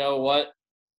 I didn't know what,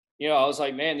 I was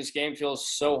like, man, this game feels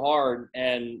so hard,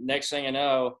 and next thing I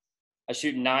know, I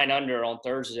shoot 9 under on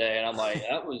Thursday, and I'm like,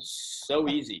 that was so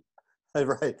easy.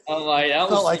 Right. I'm like, that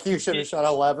Felt was like you should have shot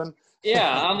 11.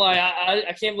 yeah. I'm like,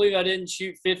 I can't believe I didn't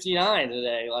shoot 59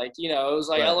 today. Like, it was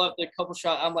like I Right. left a couple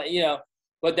shots. I'm like,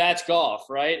 but that's golf,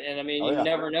 right? And I mean, Oh, you yeah.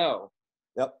 never know.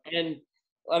 Yep. And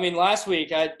I mean, last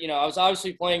week I was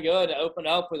obviously playing good. I opened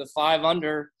up with a 5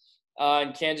 under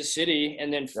in Kansas City,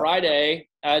 and then Friday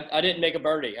I didn't make a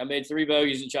birdie. I made 3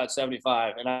 bogeys and shot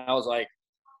 75, and I was like,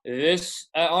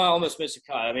 I almost missed a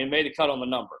cut. I mean, made the cut on the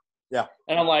number. Yeah.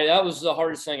 And I'm like, that was the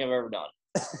hardest thing I've ever done.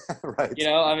 Right.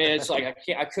 I mean, it's like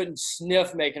I couldn't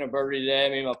sniff making a birdie today. I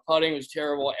mean, my putting was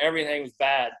terrible. Everything was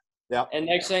bad. Yeah. And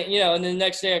next thing, and then the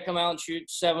next day I come out and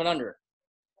shoot 7 under.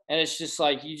 And it's just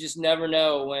like, you just never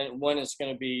know when it's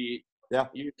going to be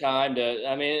your time to,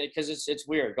 I mean, because it's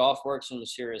weird. Golf works in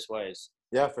mysterious ways.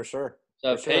 Yeah, for sure.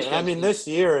 So for sure. And I mean, this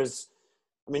year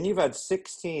you've had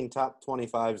 16 top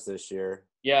 25s this year.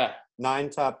 Yeah. 9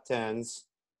 top 10s,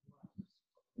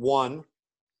 1,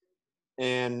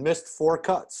 and missed 4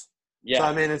 cuts. Yeah. So,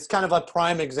 I mean, it's kind of a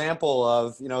prime example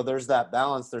of, there's that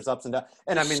balance, there's ups and downs.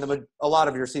 And I mean, a lot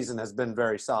of your season has been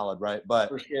very solid, right? But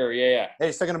for sure. Yeah. Hey,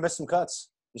 you're still going to miss some cuts.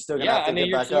 You're still going to have to get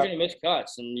you're back still up. going to miss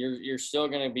cuts, and you're still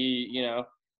going to be,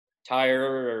 tired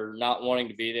or not wanting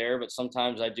to be there. But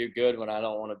sometimes I do good when I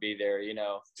don't want to be there,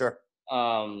 Sure.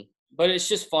 But it's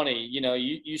just funny, you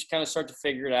kind of start to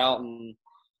figure it out, and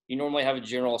you normally have a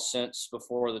general sense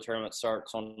before the tournament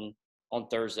starts on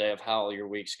Thursday of how your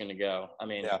week's going to go. I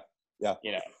mean, yeah.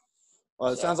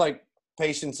 Well, it so. sounds like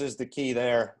patience is the key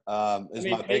there. My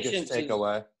biggest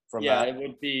takeaway from that. Yeah,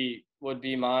 it would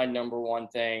be my number one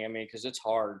thing. I mean, because it's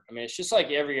hard. I mean, it's just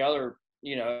like every other,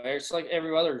 it's like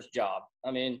every other's job.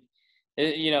 I mean,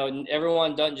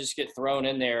 everyone doesn't just get thrown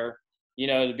in there,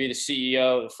 to be the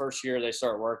CEO the first year they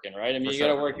start working, right? I mean, you got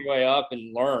to work your way up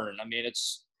and learn. I mean,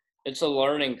 it's a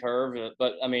learning curve,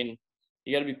 but I mean,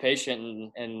 you got to be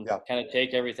patient and kind of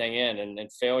take everything in,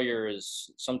 and failure is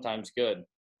sometimes good.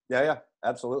 Yeah,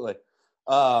 absolutely.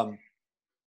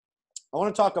 I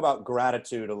want to talk about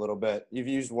gratitude a little bit. You've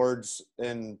used words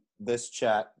in this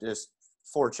chat, just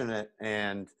fortunate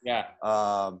and,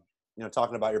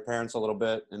 talking about your parents a little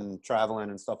bit and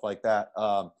traveling and stuff like that.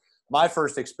 My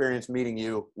first experience meeting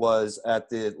you was at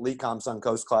the Lecom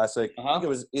Suncoast Classic. I think it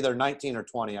was either 19 or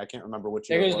 20. I can't remember which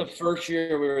year it was. The first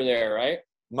year we were there, right?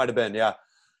 Might have been, yeah.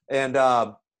 And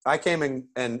I came in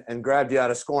and grabbed you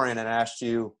out of scoring and asked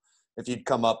you if you'd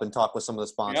come up and talk with some of the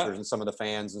sponsors and some of the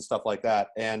fans and stuff like that.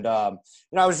 And, I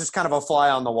was just kind of a fly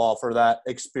on the wall for that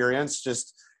experience.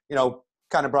 Just,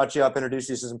 kind of brought you up, introduced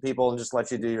you to some people, and just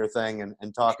let you do your thing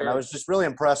and talk. Sure. And I was just really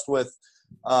impressed with,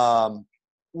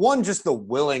 one, just the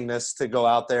willingness to go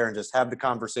out there and just have the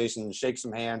conversation and shake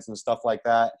some hands and stuff like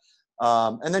that.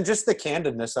 And then just the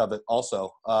candidness of it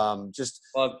also. Just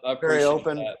very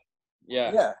open. That.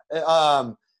 Yeah.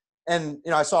 And,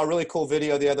 I saw a really cool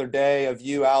video the other day of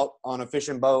you out on a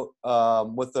fishing boat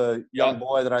with a young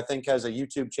boy that I think has a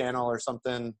YouTube channel or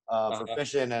something for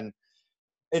fishing. And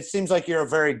it seems like you're a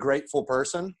very grateful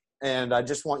person. And I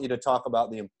just want you to talk about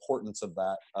the importance of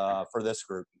that for this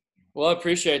group. Well, I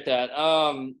appreciate that.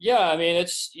 I mean,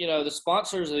 it's, the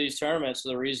sponsors of these tournaments are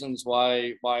the reasons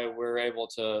why we're able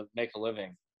to make a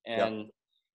living. And,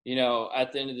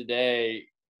 at the end of the day,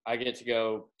 I get to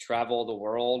go travel the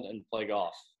world and play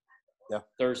golf.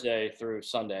 Thursday through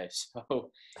Sunday.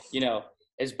 So,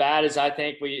 as bad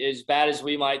as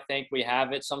we might think we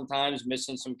have it sometimes,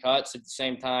 missing some cuts, at the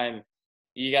same time,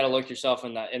 you got to look yourself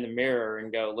in the mirror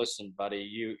and go, listen,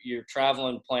 buddy, you're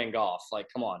traveling, playing golf. Like,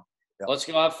 come on. let's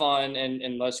go have fun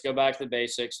and let's go back to the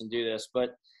basics and do this.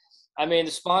 But I mean,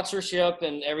 the sponsorship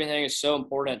and everything is so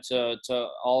important to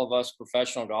all of us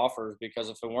professional golfers, because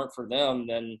if it weren't for them,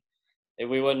 then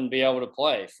we wouldn't be able to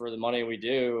play for the money we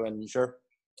do. And Sure.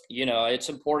 It's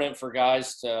important for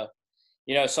guys to,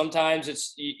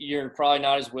 sometimes you're probably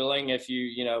not as willing if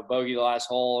you bogey the last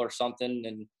hole or something,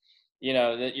 and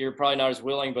that you're probably not as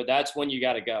willing, but that's when you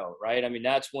got to go, right? I mean,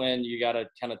 that's when you got to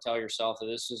kind of tell yourself that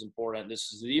this is important.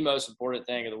 This is the most important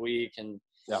thing of the week. And,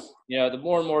 the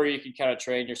more and more you can kind of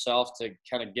train yourself to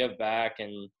kind of give back,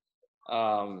 and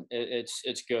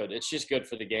it's good. It's just good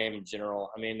for the game in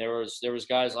general. I mean, there was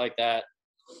guys like that,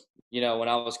 when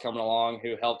I was coming along,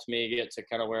 who helped me get to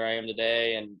kind of where I am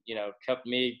today, and, kept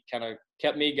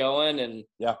me going, and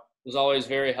was always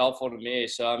very helpful to me.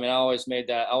 So, I mean, I always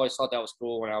thought that was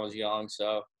cool when I was young.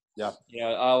 So, I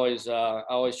always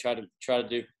try to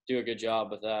do a good job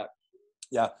with that.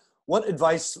 Yeah. What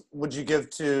advice would you give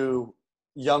to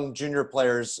young junior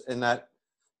players in that,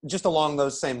 just along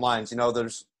those same lines?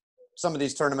 There's some of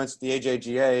these tournaments, the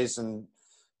AJGAs and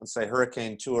let's say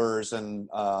Hurricane Tours and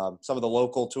some of the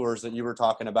local tours that you were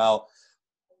talking about,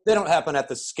 they don't happen at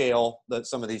the scale that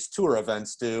some of these tour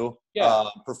events do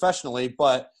professionally,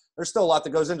 but there's still a lot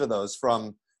that goes into those,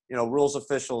 from, rules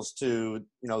officials to,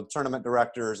 tournament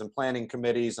directors and planning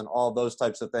committees and all those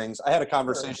types of things. I had a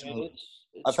conversation.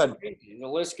 It's crazy. The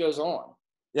list goes on.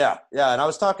 Yeah. Yeah. And I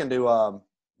was talking to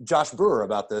Josh Brewer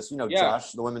about this,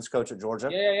 Josh, the women's coach at Georgia.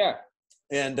 Yeah.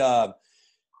 And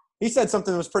he said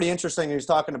something that was pretty interesting. He was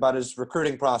talking about his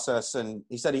recruiting process, and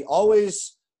he said he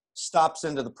always stops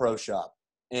into the pro shop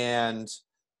and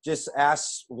just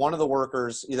asks one of the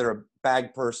workers, either a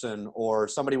bag person or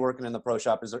somebody working in the pro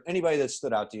shop, is there anybody that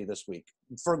stood out to you this week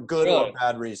for good or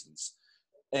bad reasons?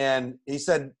 And he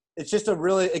said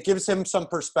it gives him some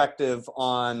perspective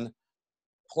on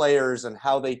players and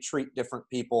how they treat different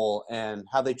people and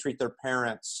how they treat their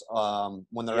parents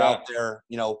when they're out there,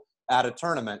 at a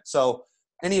tournament. So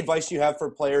any advice you have for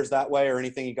players that way, or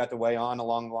anything you got to weigh on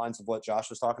along the lines of what Josh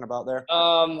was talking about there?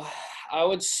 I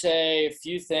would say a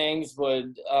few things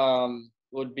would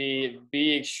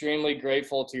be extremely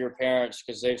grateful to your parents,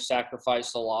 because they've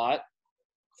sacrificed a lot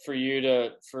for you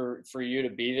to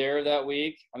be there that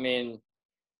week. I mean,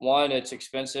 one, it's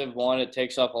expensive. One, it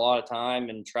takes up a lot of time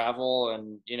and travel,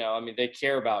 and they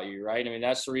care about you, right? I mean,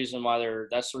 that's the reason why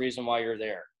you're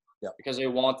there. Yeah. Because they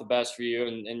want the best for you,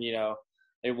 and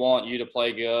they want you to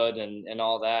play good and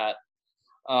all that.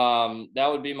 That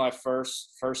would be my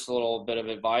first little bit of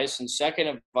advice. And second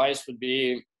advice would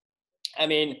be, I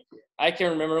mean, I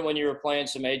can remember when you were playing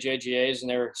some AJGAs and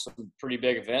there were some pretty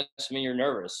big events. I mean, you're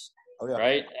nervous,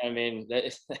 right? I mean,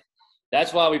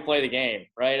 that's why we play the game,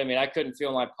 right? I mean, I couldn't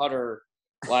feel my putter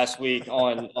last week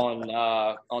on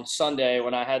Sunday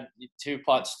when I had two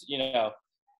putts,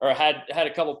 or had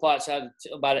a couple putts, had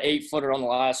about an 8-footer on the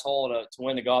last hole to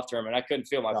win the golf tournament. I couldn't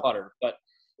feel my putter, but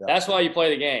that's why you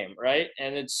play the game, right?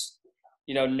 And it's,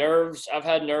 nerves. I've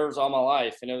had nerves all my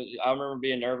life. I remember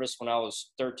being nervous when I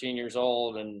was 13 years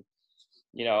old, and,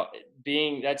 I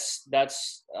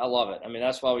love it. I mean,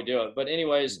 that's why we do it. But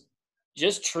anyways,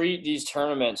 just treat these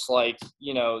tournaments like,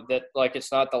 like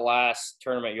it's not the last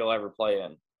tournament you'll ever play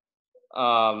in.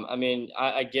 I mean,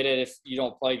 I get it if you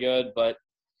don't play good, but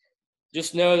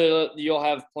just know that you'll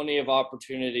have plenty of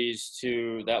opportunities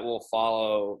that will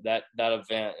follow that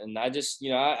event. And I just,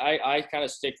 I kind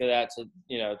of stick to that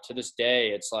to this day.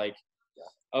 It's like,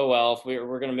 oh, well, if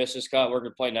we're going to miss this cut, we're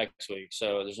going to play next week.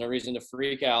 So there's no reason to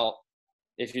freak out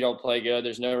if you don't play good.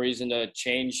 There's no reason to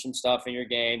change some stuff in your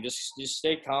game. Just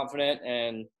stay confident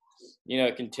and,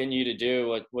 continue to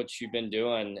do what you've been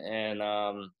doing. And,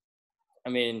 I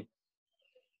mean,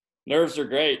 nerves are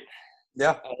great.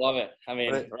 Yeah. I love it. I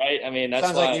mean, right? I mean, that's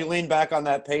sounds like you lean back on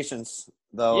that patience,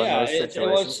 though. Yeah, in those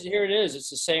situations. here it is. It's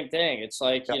the same thing. It's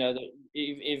like,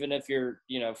 even if you're,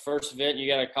 first event, you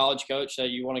got a college coach that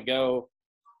you want to go,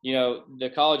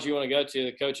 the college you want to go to,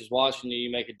 the coach is watching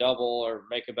you make a double or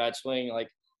make a bad swing. Like,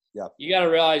 you got to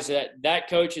realize that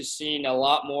coach has seen a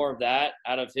lot more of that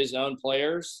out of his own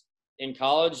players in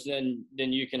college than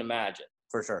you can imagine.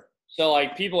 For sure. So,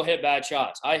 like, people hit bad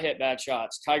shots. I hit bad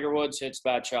shots. Tiger Woods hits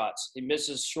bad shots. He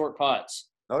misses short putts.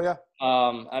 Oh, yeah.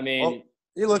 I mean, well,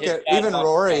 you look at even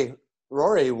Rory.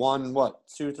 Rory won,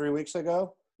 2-3 weeks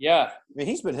ago? Yeah. I mean,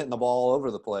 he's been hitting the ball all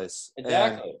over the place.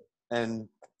 Exactly. And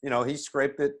he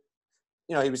scraped it.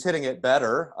 He was hitting it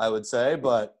better, I would say.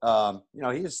 But,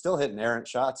 he is still hitting errant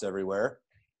shots everywhere.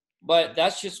 But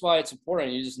that's just why it's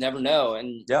important. You just never know.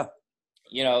 And,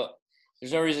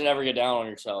 there's no reason to ever get down on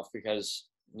yourself because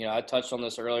 – I touched on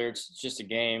this earlier. It's just a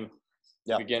game.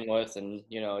 to Yeah. begin with. And,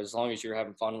 as long as you're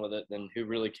having fun with it, then who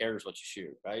really cares what you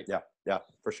shoot, right? Yeah. Yeah,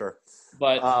 for sure.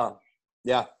 But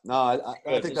Yeah, no, I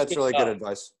think it's that's good really stuff. good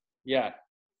advice. Yeah.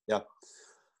 Yeah.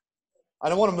 I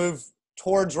don't want to move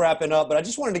towards wrapping up, but I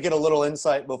just wanted to get a little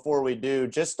insight before we do,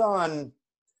 just on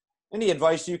any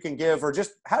advice you can give, or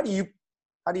just how do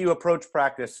you approach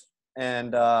practice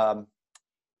and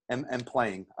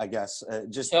playing, I guess.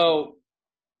 So,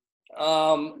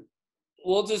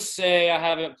 we'll just say I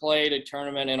haven't played a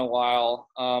tournament in a while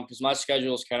because my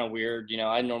schedule is kind of weird.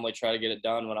 I normally try to get it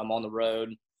done when I'm on the road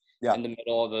in the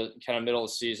middle of the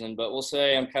season. But we'll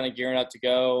say I'm kind of gearing up to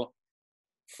go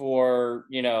for,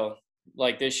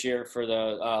 like this year for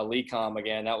the LECOM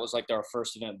again. That was like our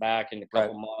first event back in a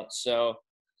couple months. So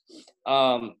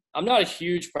I'm not a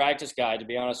huge practice guy, to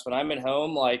be honest. When I'm at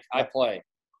home, like I play.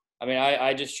 I mean,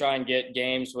 I just try and get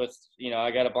games with, I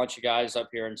got a bunch of guys up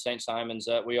here in St. Simons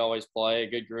that we always play, a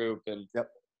good group. And,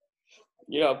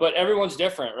 but everyone's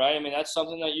different, right? I mean, that's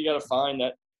something that you got to find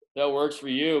that works for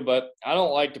you. But I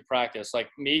don't like to practice. Like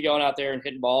me going out there and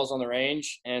hitting balls on the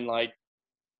range and like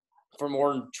for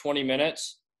more than 20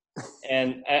 minutes.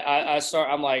 And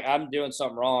I'm like, I'm doing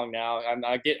something wrong now.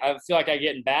 I feel like I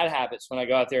get in bad habits when I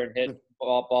go out there and hit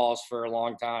balls for a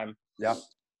long time. Yeah.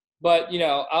 But,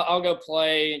 I'll go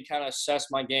play and kind of assess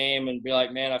my game and be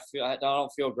like, man, I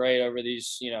don't feel great over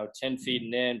these, 10 feet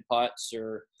and in putts,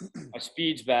 or my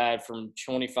speed's bad from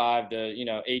 25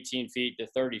 to, 18 feet to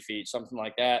 30 feet, something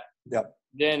like that. Yeah.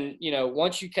 Then,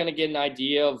 once you kind of get an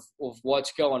idea of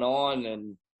what's going on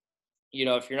and,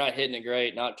 if you're not hitting it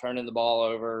great, not turning the ball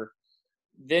over,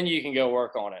 then you can go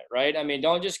work on it, right? I mean,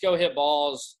 don't just go hit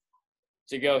balls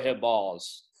to go hit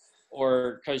balls,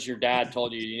 or because your dad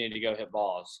told you need to go hit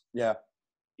balls. Yeah.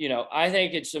 I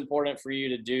think it's important for you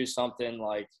to do something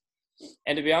like,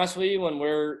 and to be honest with you,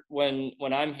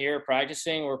 when I'm here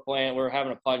practicing, we're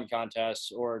having a putting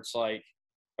contest, or it's like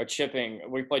a chipping.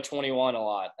 We play 21 a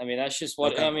lot. I mean, that's just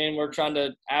what, we're trying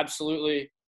to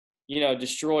absolutely,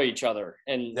 destroy each other.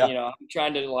 And, I'm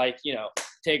trying to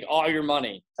take all your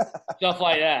money, stuff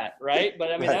like that. Right.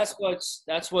 But I mean, that's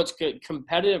what's good.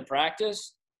 Competitive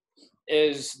practice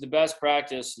is the best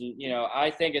practice. And,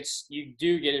 I think you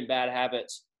do get in bad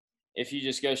habits if you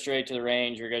just go straight to the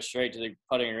range or go straight to the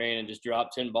putting arena and just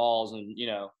drop 10 balls and,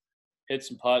 hit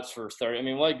some putts for 30. I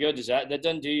mean, what good does that? That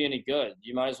doesn't do you any good.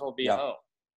 You might as well be home.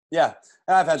 Yeah.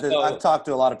 And I've talked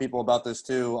to a lot of people about this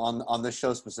too on this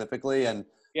show specifically. And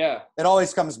it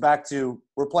always comes back to,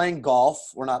 we're playing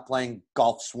golf. We're not playing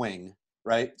golf swing.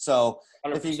 Right. So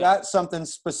 100%. If you got something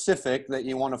specific that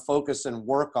you want to focus and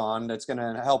work on, that's going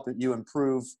to help you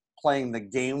improve playing the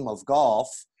game of golf,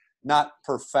 not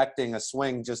perfecting a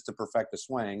swing just to perfect a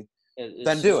swing,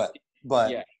 then do it.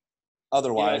 But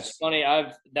otherwise, it's funny.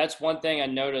 That's one thing I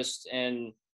noticed,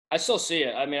 and I still see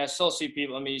it. I mean, I still see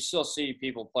people. I mean, you still see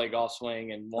people play golf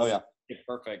swing and get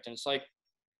perfect, and it's like,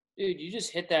 dude, you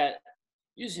just hit that.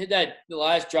 The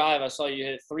last drive I saw you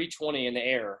hit 320 in the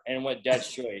air and went dead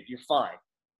straight. You're fine.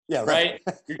 Yeah, right.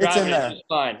 You're driving it just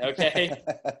fine. Okay.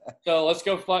 So let's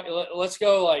go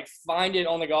find it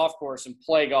on the golf course and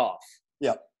play golf.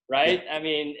 Yep. Right. I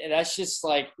mean, and that's just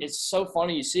like, it's so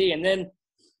funny you see. And then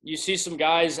you see some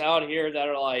guys out here that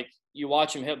are like, you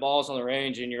watch them hit balls on the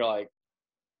range and you're like,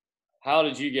 how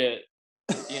did you get,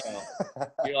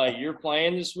 you're like, you're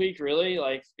playing this week? Really?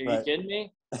 Like, are you kidding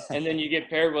me? And then you get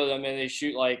paired with them and they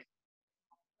shoot like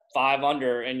 5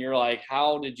 under and you're like,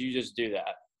 how did you just do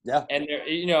that? Yeah. And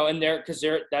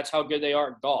that's how good they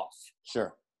are at golf. Sure.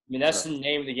 I mean, that's the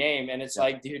name of the game. And it's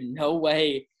like, dude, no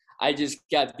way I just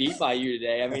got beat by you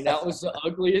today. I mean, that was the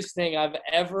ugliest thing I've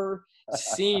ever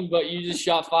seen, but you just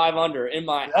shot 5 under in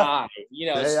my eye,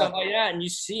 stuff like that. And you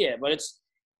see it, but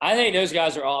I think those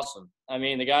guys are awesome. I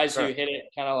mean, the guys who hit it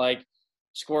kind of like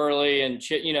squirrely and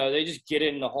shit, they just get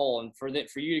it in the hole. And for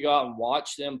you to go out and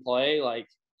watch them play, like,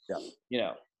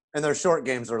 and their short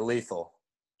games are lethal.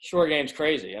 Short game's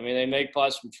crazy. I mean, they make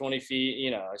putts from 20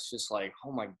 feet. It's just like,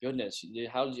 oh my goodness,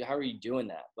 how are you doing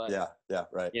that? But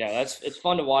right. It's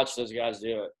fun to watch those guys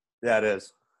do it. Yeah, it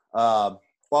is.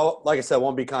 Well, like I said,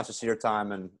 won't be conscious of your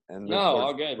time and no,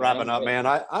 all good. Wrapping up, man.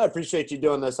 I appreciate you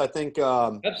doing this. I think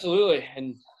absolutely,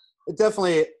 and it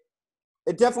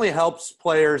definitely helps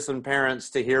players and parents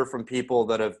to hear from people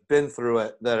that have been through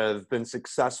it, that have been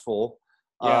successful.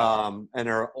 And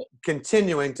are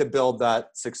continuing to build that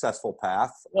successful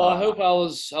path. Well, I hope I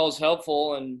was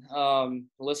helpful. And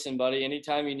listen, buddy,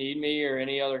 anytime you need me or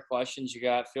any other questions you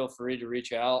got, feel free to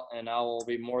reach out, and I will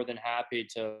be more than happy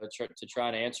to try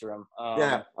and answer them.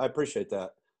 I appreciate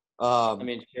that. I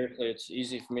mean, seriously, it's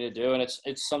easy for me to do, and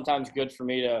it's sometimes good for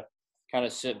me to kind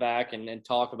of sit back and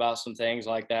talk about some things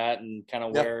like that, and kind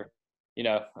of where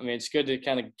I mean, it's good to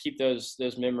kind of keep those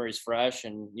memories fresh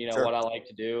and, Sure. what I like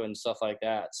to do and stuff like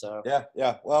that. So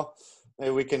Yeah. Well,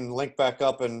 maybe we can link back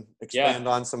up and expand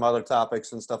on some other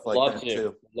topics and stuff like that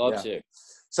too. Love to.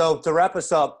 So to wrap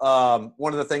us up,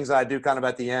 one of the things I do kind of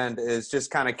at the end is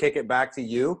just kind of kick it back to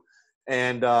you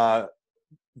and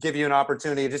give you an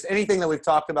opportunity, just anything that we've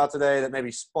talked about today that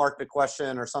maybe sparked a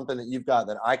question or something that you've got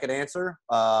that I could answer,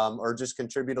 or just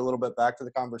contribute a little bit back to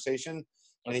the conversation.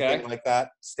 Anything like that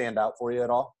stand out for you at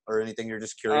all, or anything you're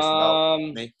just curious about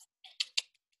me?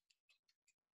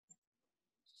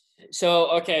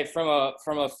 So, okay, from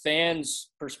a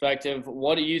fan's perspective,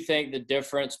 what do you think the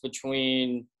difference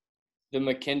between the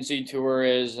Mackenzie Tour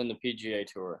is and the PGA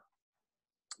Tour?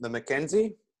 The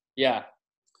Mackenzie? Yeah.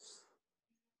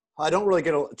 I don't really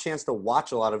get a chance to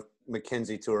watch a lot of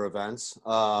Mackenzie Tour events.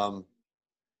 I'd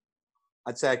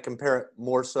say I compare it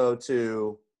more so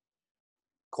to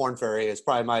Korn Ferry. It's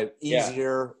probably my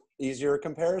easier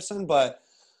comparison, but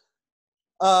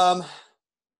I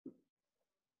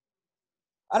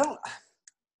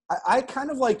kind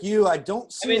of like you. I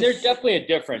don't see. I mean, there's definitely a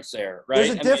difference there, right?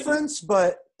 There's a difference,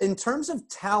 but in terms of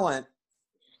talent,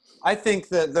 I think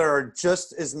that there are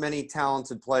just as many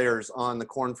talented players on the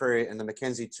Korn Ferry and the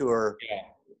Mackenzie Tour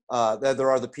that there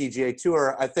are the PGA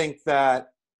Tour. I think that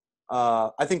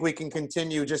we can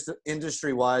continue just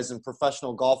industry-wise and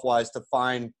professional golf-wise to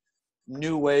find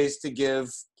new ways to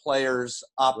give players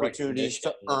opportunities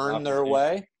to earn their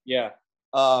way. Yeah.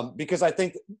 Because I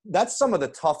think that's some of the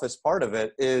toughest part of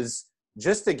it is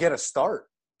just to get a start.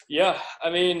 Yeah.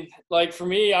 I mean, like for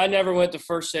me, I never went to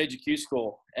first stage of Q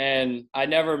school and I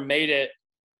never made it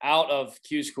out of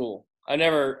Q school. I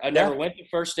never went to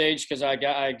first stage because I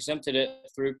exempted it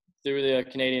through the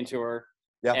Canadian Tour.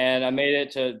 Yeah. And I made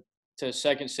it to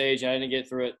second stage and I didn't get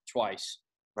through it twice.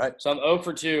 Right. So I'm 0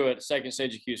 for 2 at second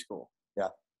stage of Q school. Yeah.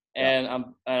 And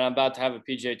I'm about to have a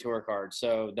PGA Tour card.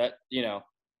 So that,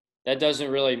 that doesn't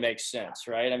really make sense,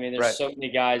 right? I mean, there's so many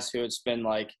guys who it's been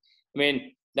like,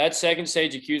 that second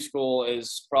stage of Q school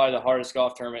is probably the hardest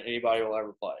golf tournament anybody will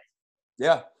ever play.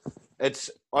 Yeah. It's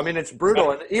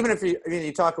brutal. And even if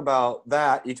you talk about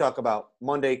that, you talk about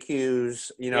Monday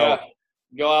Qs,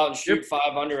 go out and shoot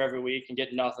 5 under every week and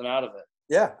get nothing out of it.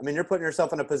 Yeah. I mean, you're putting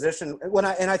yourself in a position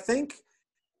I think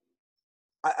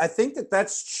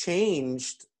that's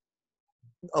changed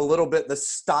a little bit the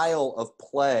style of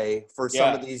play for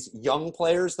some of these young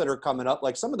players that are coming up,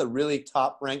 like some of the really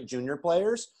top ranked junior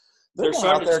players. They're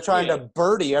out there trying to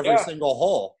birdie every single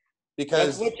hole which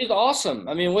is awesome.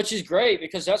 I mean, which is great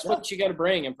because that's what you got to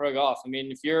bring in pro golf. I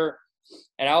mean,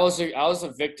 I was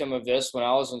a victim of this when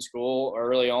I was in school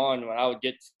early on when I would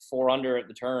get 4 under at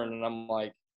the turn and I'm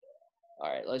like,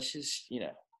 all right, let's just,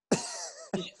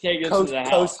 just take this to the house.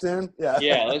 Coasting. Yeah.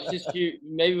 Yeah, let's just shoot.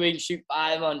 Maybe we can shoot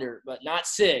 5 under, but not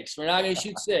 6. We're not going to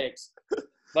shoot 6.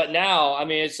 But now, I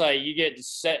mean, it's like you get to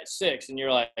 6 and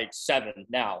you're like 7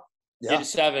 now. Yeah. Get to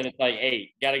 7, it's like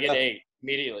 8. Got to get to 8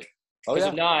 immediately. Because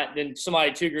if not, then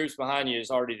somebody 2 groups behind you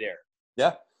is already there.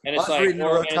 Yeah. And it's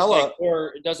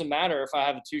or it doesn't matter if I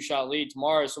have a 2-shot lead.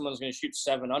 Tomorrow, someone's going to shoot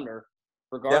 7 under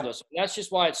regardless. Yeah. And that's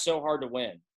just why it's so hard to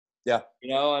win. Yeah.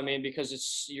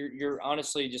 Because you're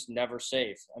honestly just never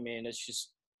safe. I mean, it's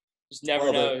just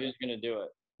never know who's going to do it.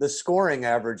 The scoring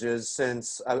averages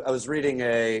since I was reading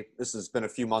this has been a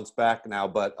few months back now,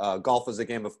 but Golf is a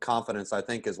Game of Confidence, I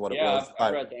think is what it was. Yeah,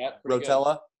 I read that.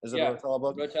 Rotella? Is it a Rotella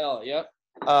book? Rotella, yep.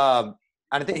 And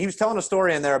I think he was telling a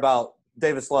story in there about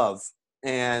Davis Love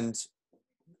and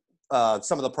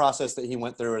some of the process that he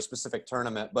went through a specific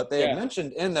tournament. But they had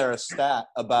mentioned in there a stat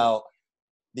about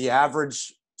the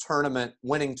average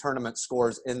winning tournament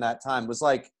scores in that time was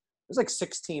like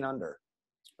 16 under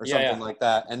or something like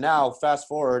that. And now fast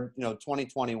forward,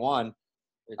 2021,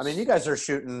 you guys are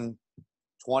shooting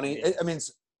 20. I mean,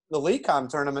 the LeCom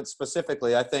tournament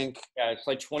specifically, I think. Yeah, it's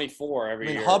like 24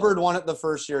 every year. Hubbard won it the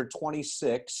first year,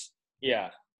 26. Yeah.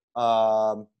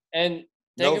 And think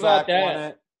Novak about that. Won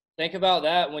it. Think about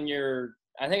that when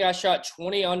I think I shot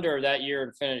 20 under that year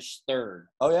and finished 3rd.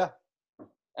 Oh, yeah.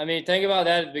 I mean, think about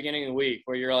that at the beginning of the week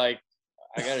where you're like,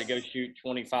 I got to go shoot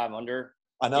 25 under.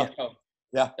 I know.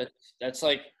 Yeah. That's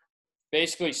like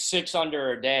basically 6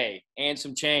 under a day and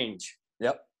some change.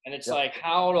 Yep. And it's like,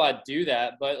 how do I do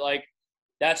that? But like,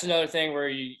 that's another thing where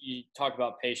you talk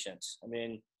about patience. I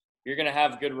mean, you're going to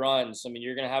have good runs. I mean,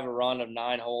 you're going to have a run of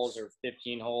 9 holes or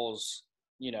 15 holes,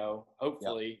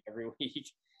 hopefully every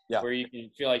week where you can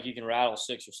feel like you can rattle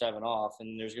 6 or 7 off.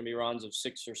 And there's going to be runs of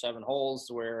 6 or 7 holes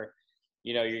where,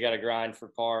 you got to grind for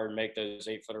par and make those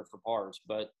 8-footer for pars.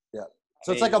 But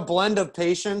so it's like a blend of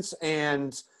patience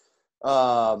and,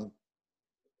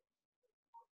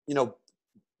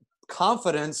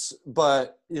 confidence,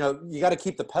 but you got to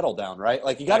keep the pedal down, right?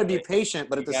 Like you got to be patient,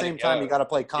 but at the same time, you got to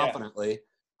play confidently.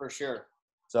 For sure.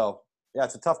 So yeah,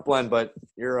 it's a tough blend, but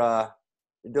you're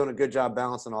doing a good job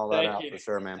balancing all that out for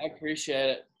sure, man. I appreciate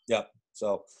it. Yep.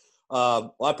 So,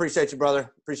 well, I appreciate you,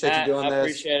 brother. Appreciate you doing this. I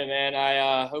appreciate it, man.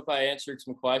 I hope I answered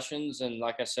some questions. And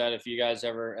like I said, if you guys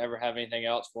ever have anything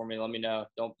else for me, let me know.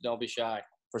 Don't be shy.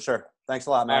 For sure. Thanks a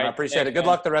lot, man. Right, I appreciate it. Good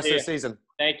luck the rest of the season.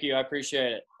 Thank you. I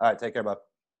appreciate it. All right. Take care, bud.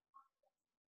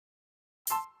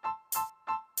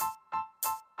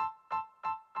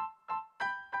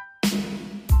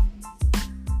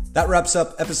 That wraps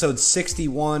up episode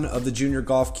 61 of the Junior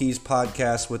Golf Keys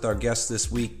podcast with our guest this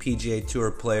week, PGA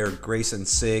Tour player Grayson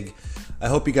Sigg. I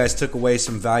hope you guys took away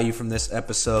some value from this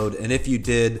episode, and if you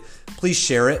did, please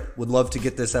share it. Would love to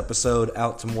get this episode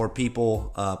out to more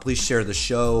people. Please share the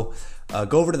show.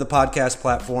 Go over to the podcast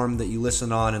platform that you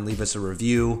listen on and leave us a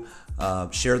review.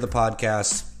 Share the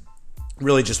podcast.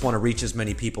 Really just want to reach as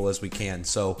many people as we can.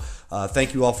 So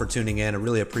thank you all for tuning in. I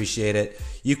really appreciate it.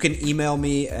 You can email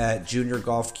me at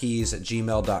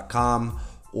juniorgolfkeys@gmail.com,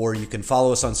 or you can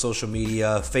follow us on social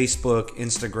media, Facebook,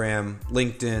 Instagram,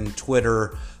 LinkedIn,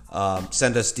 Twitter.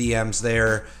 Send us DMs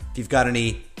there. If you've got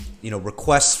any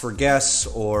requests for guests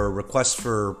or requests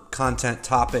for content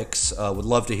topics, would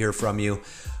love to hear from you.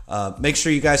 Make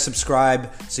sure you guys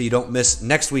subscribe so you don't miss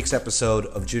next week's episode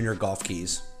of Junior Golf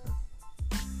Keys.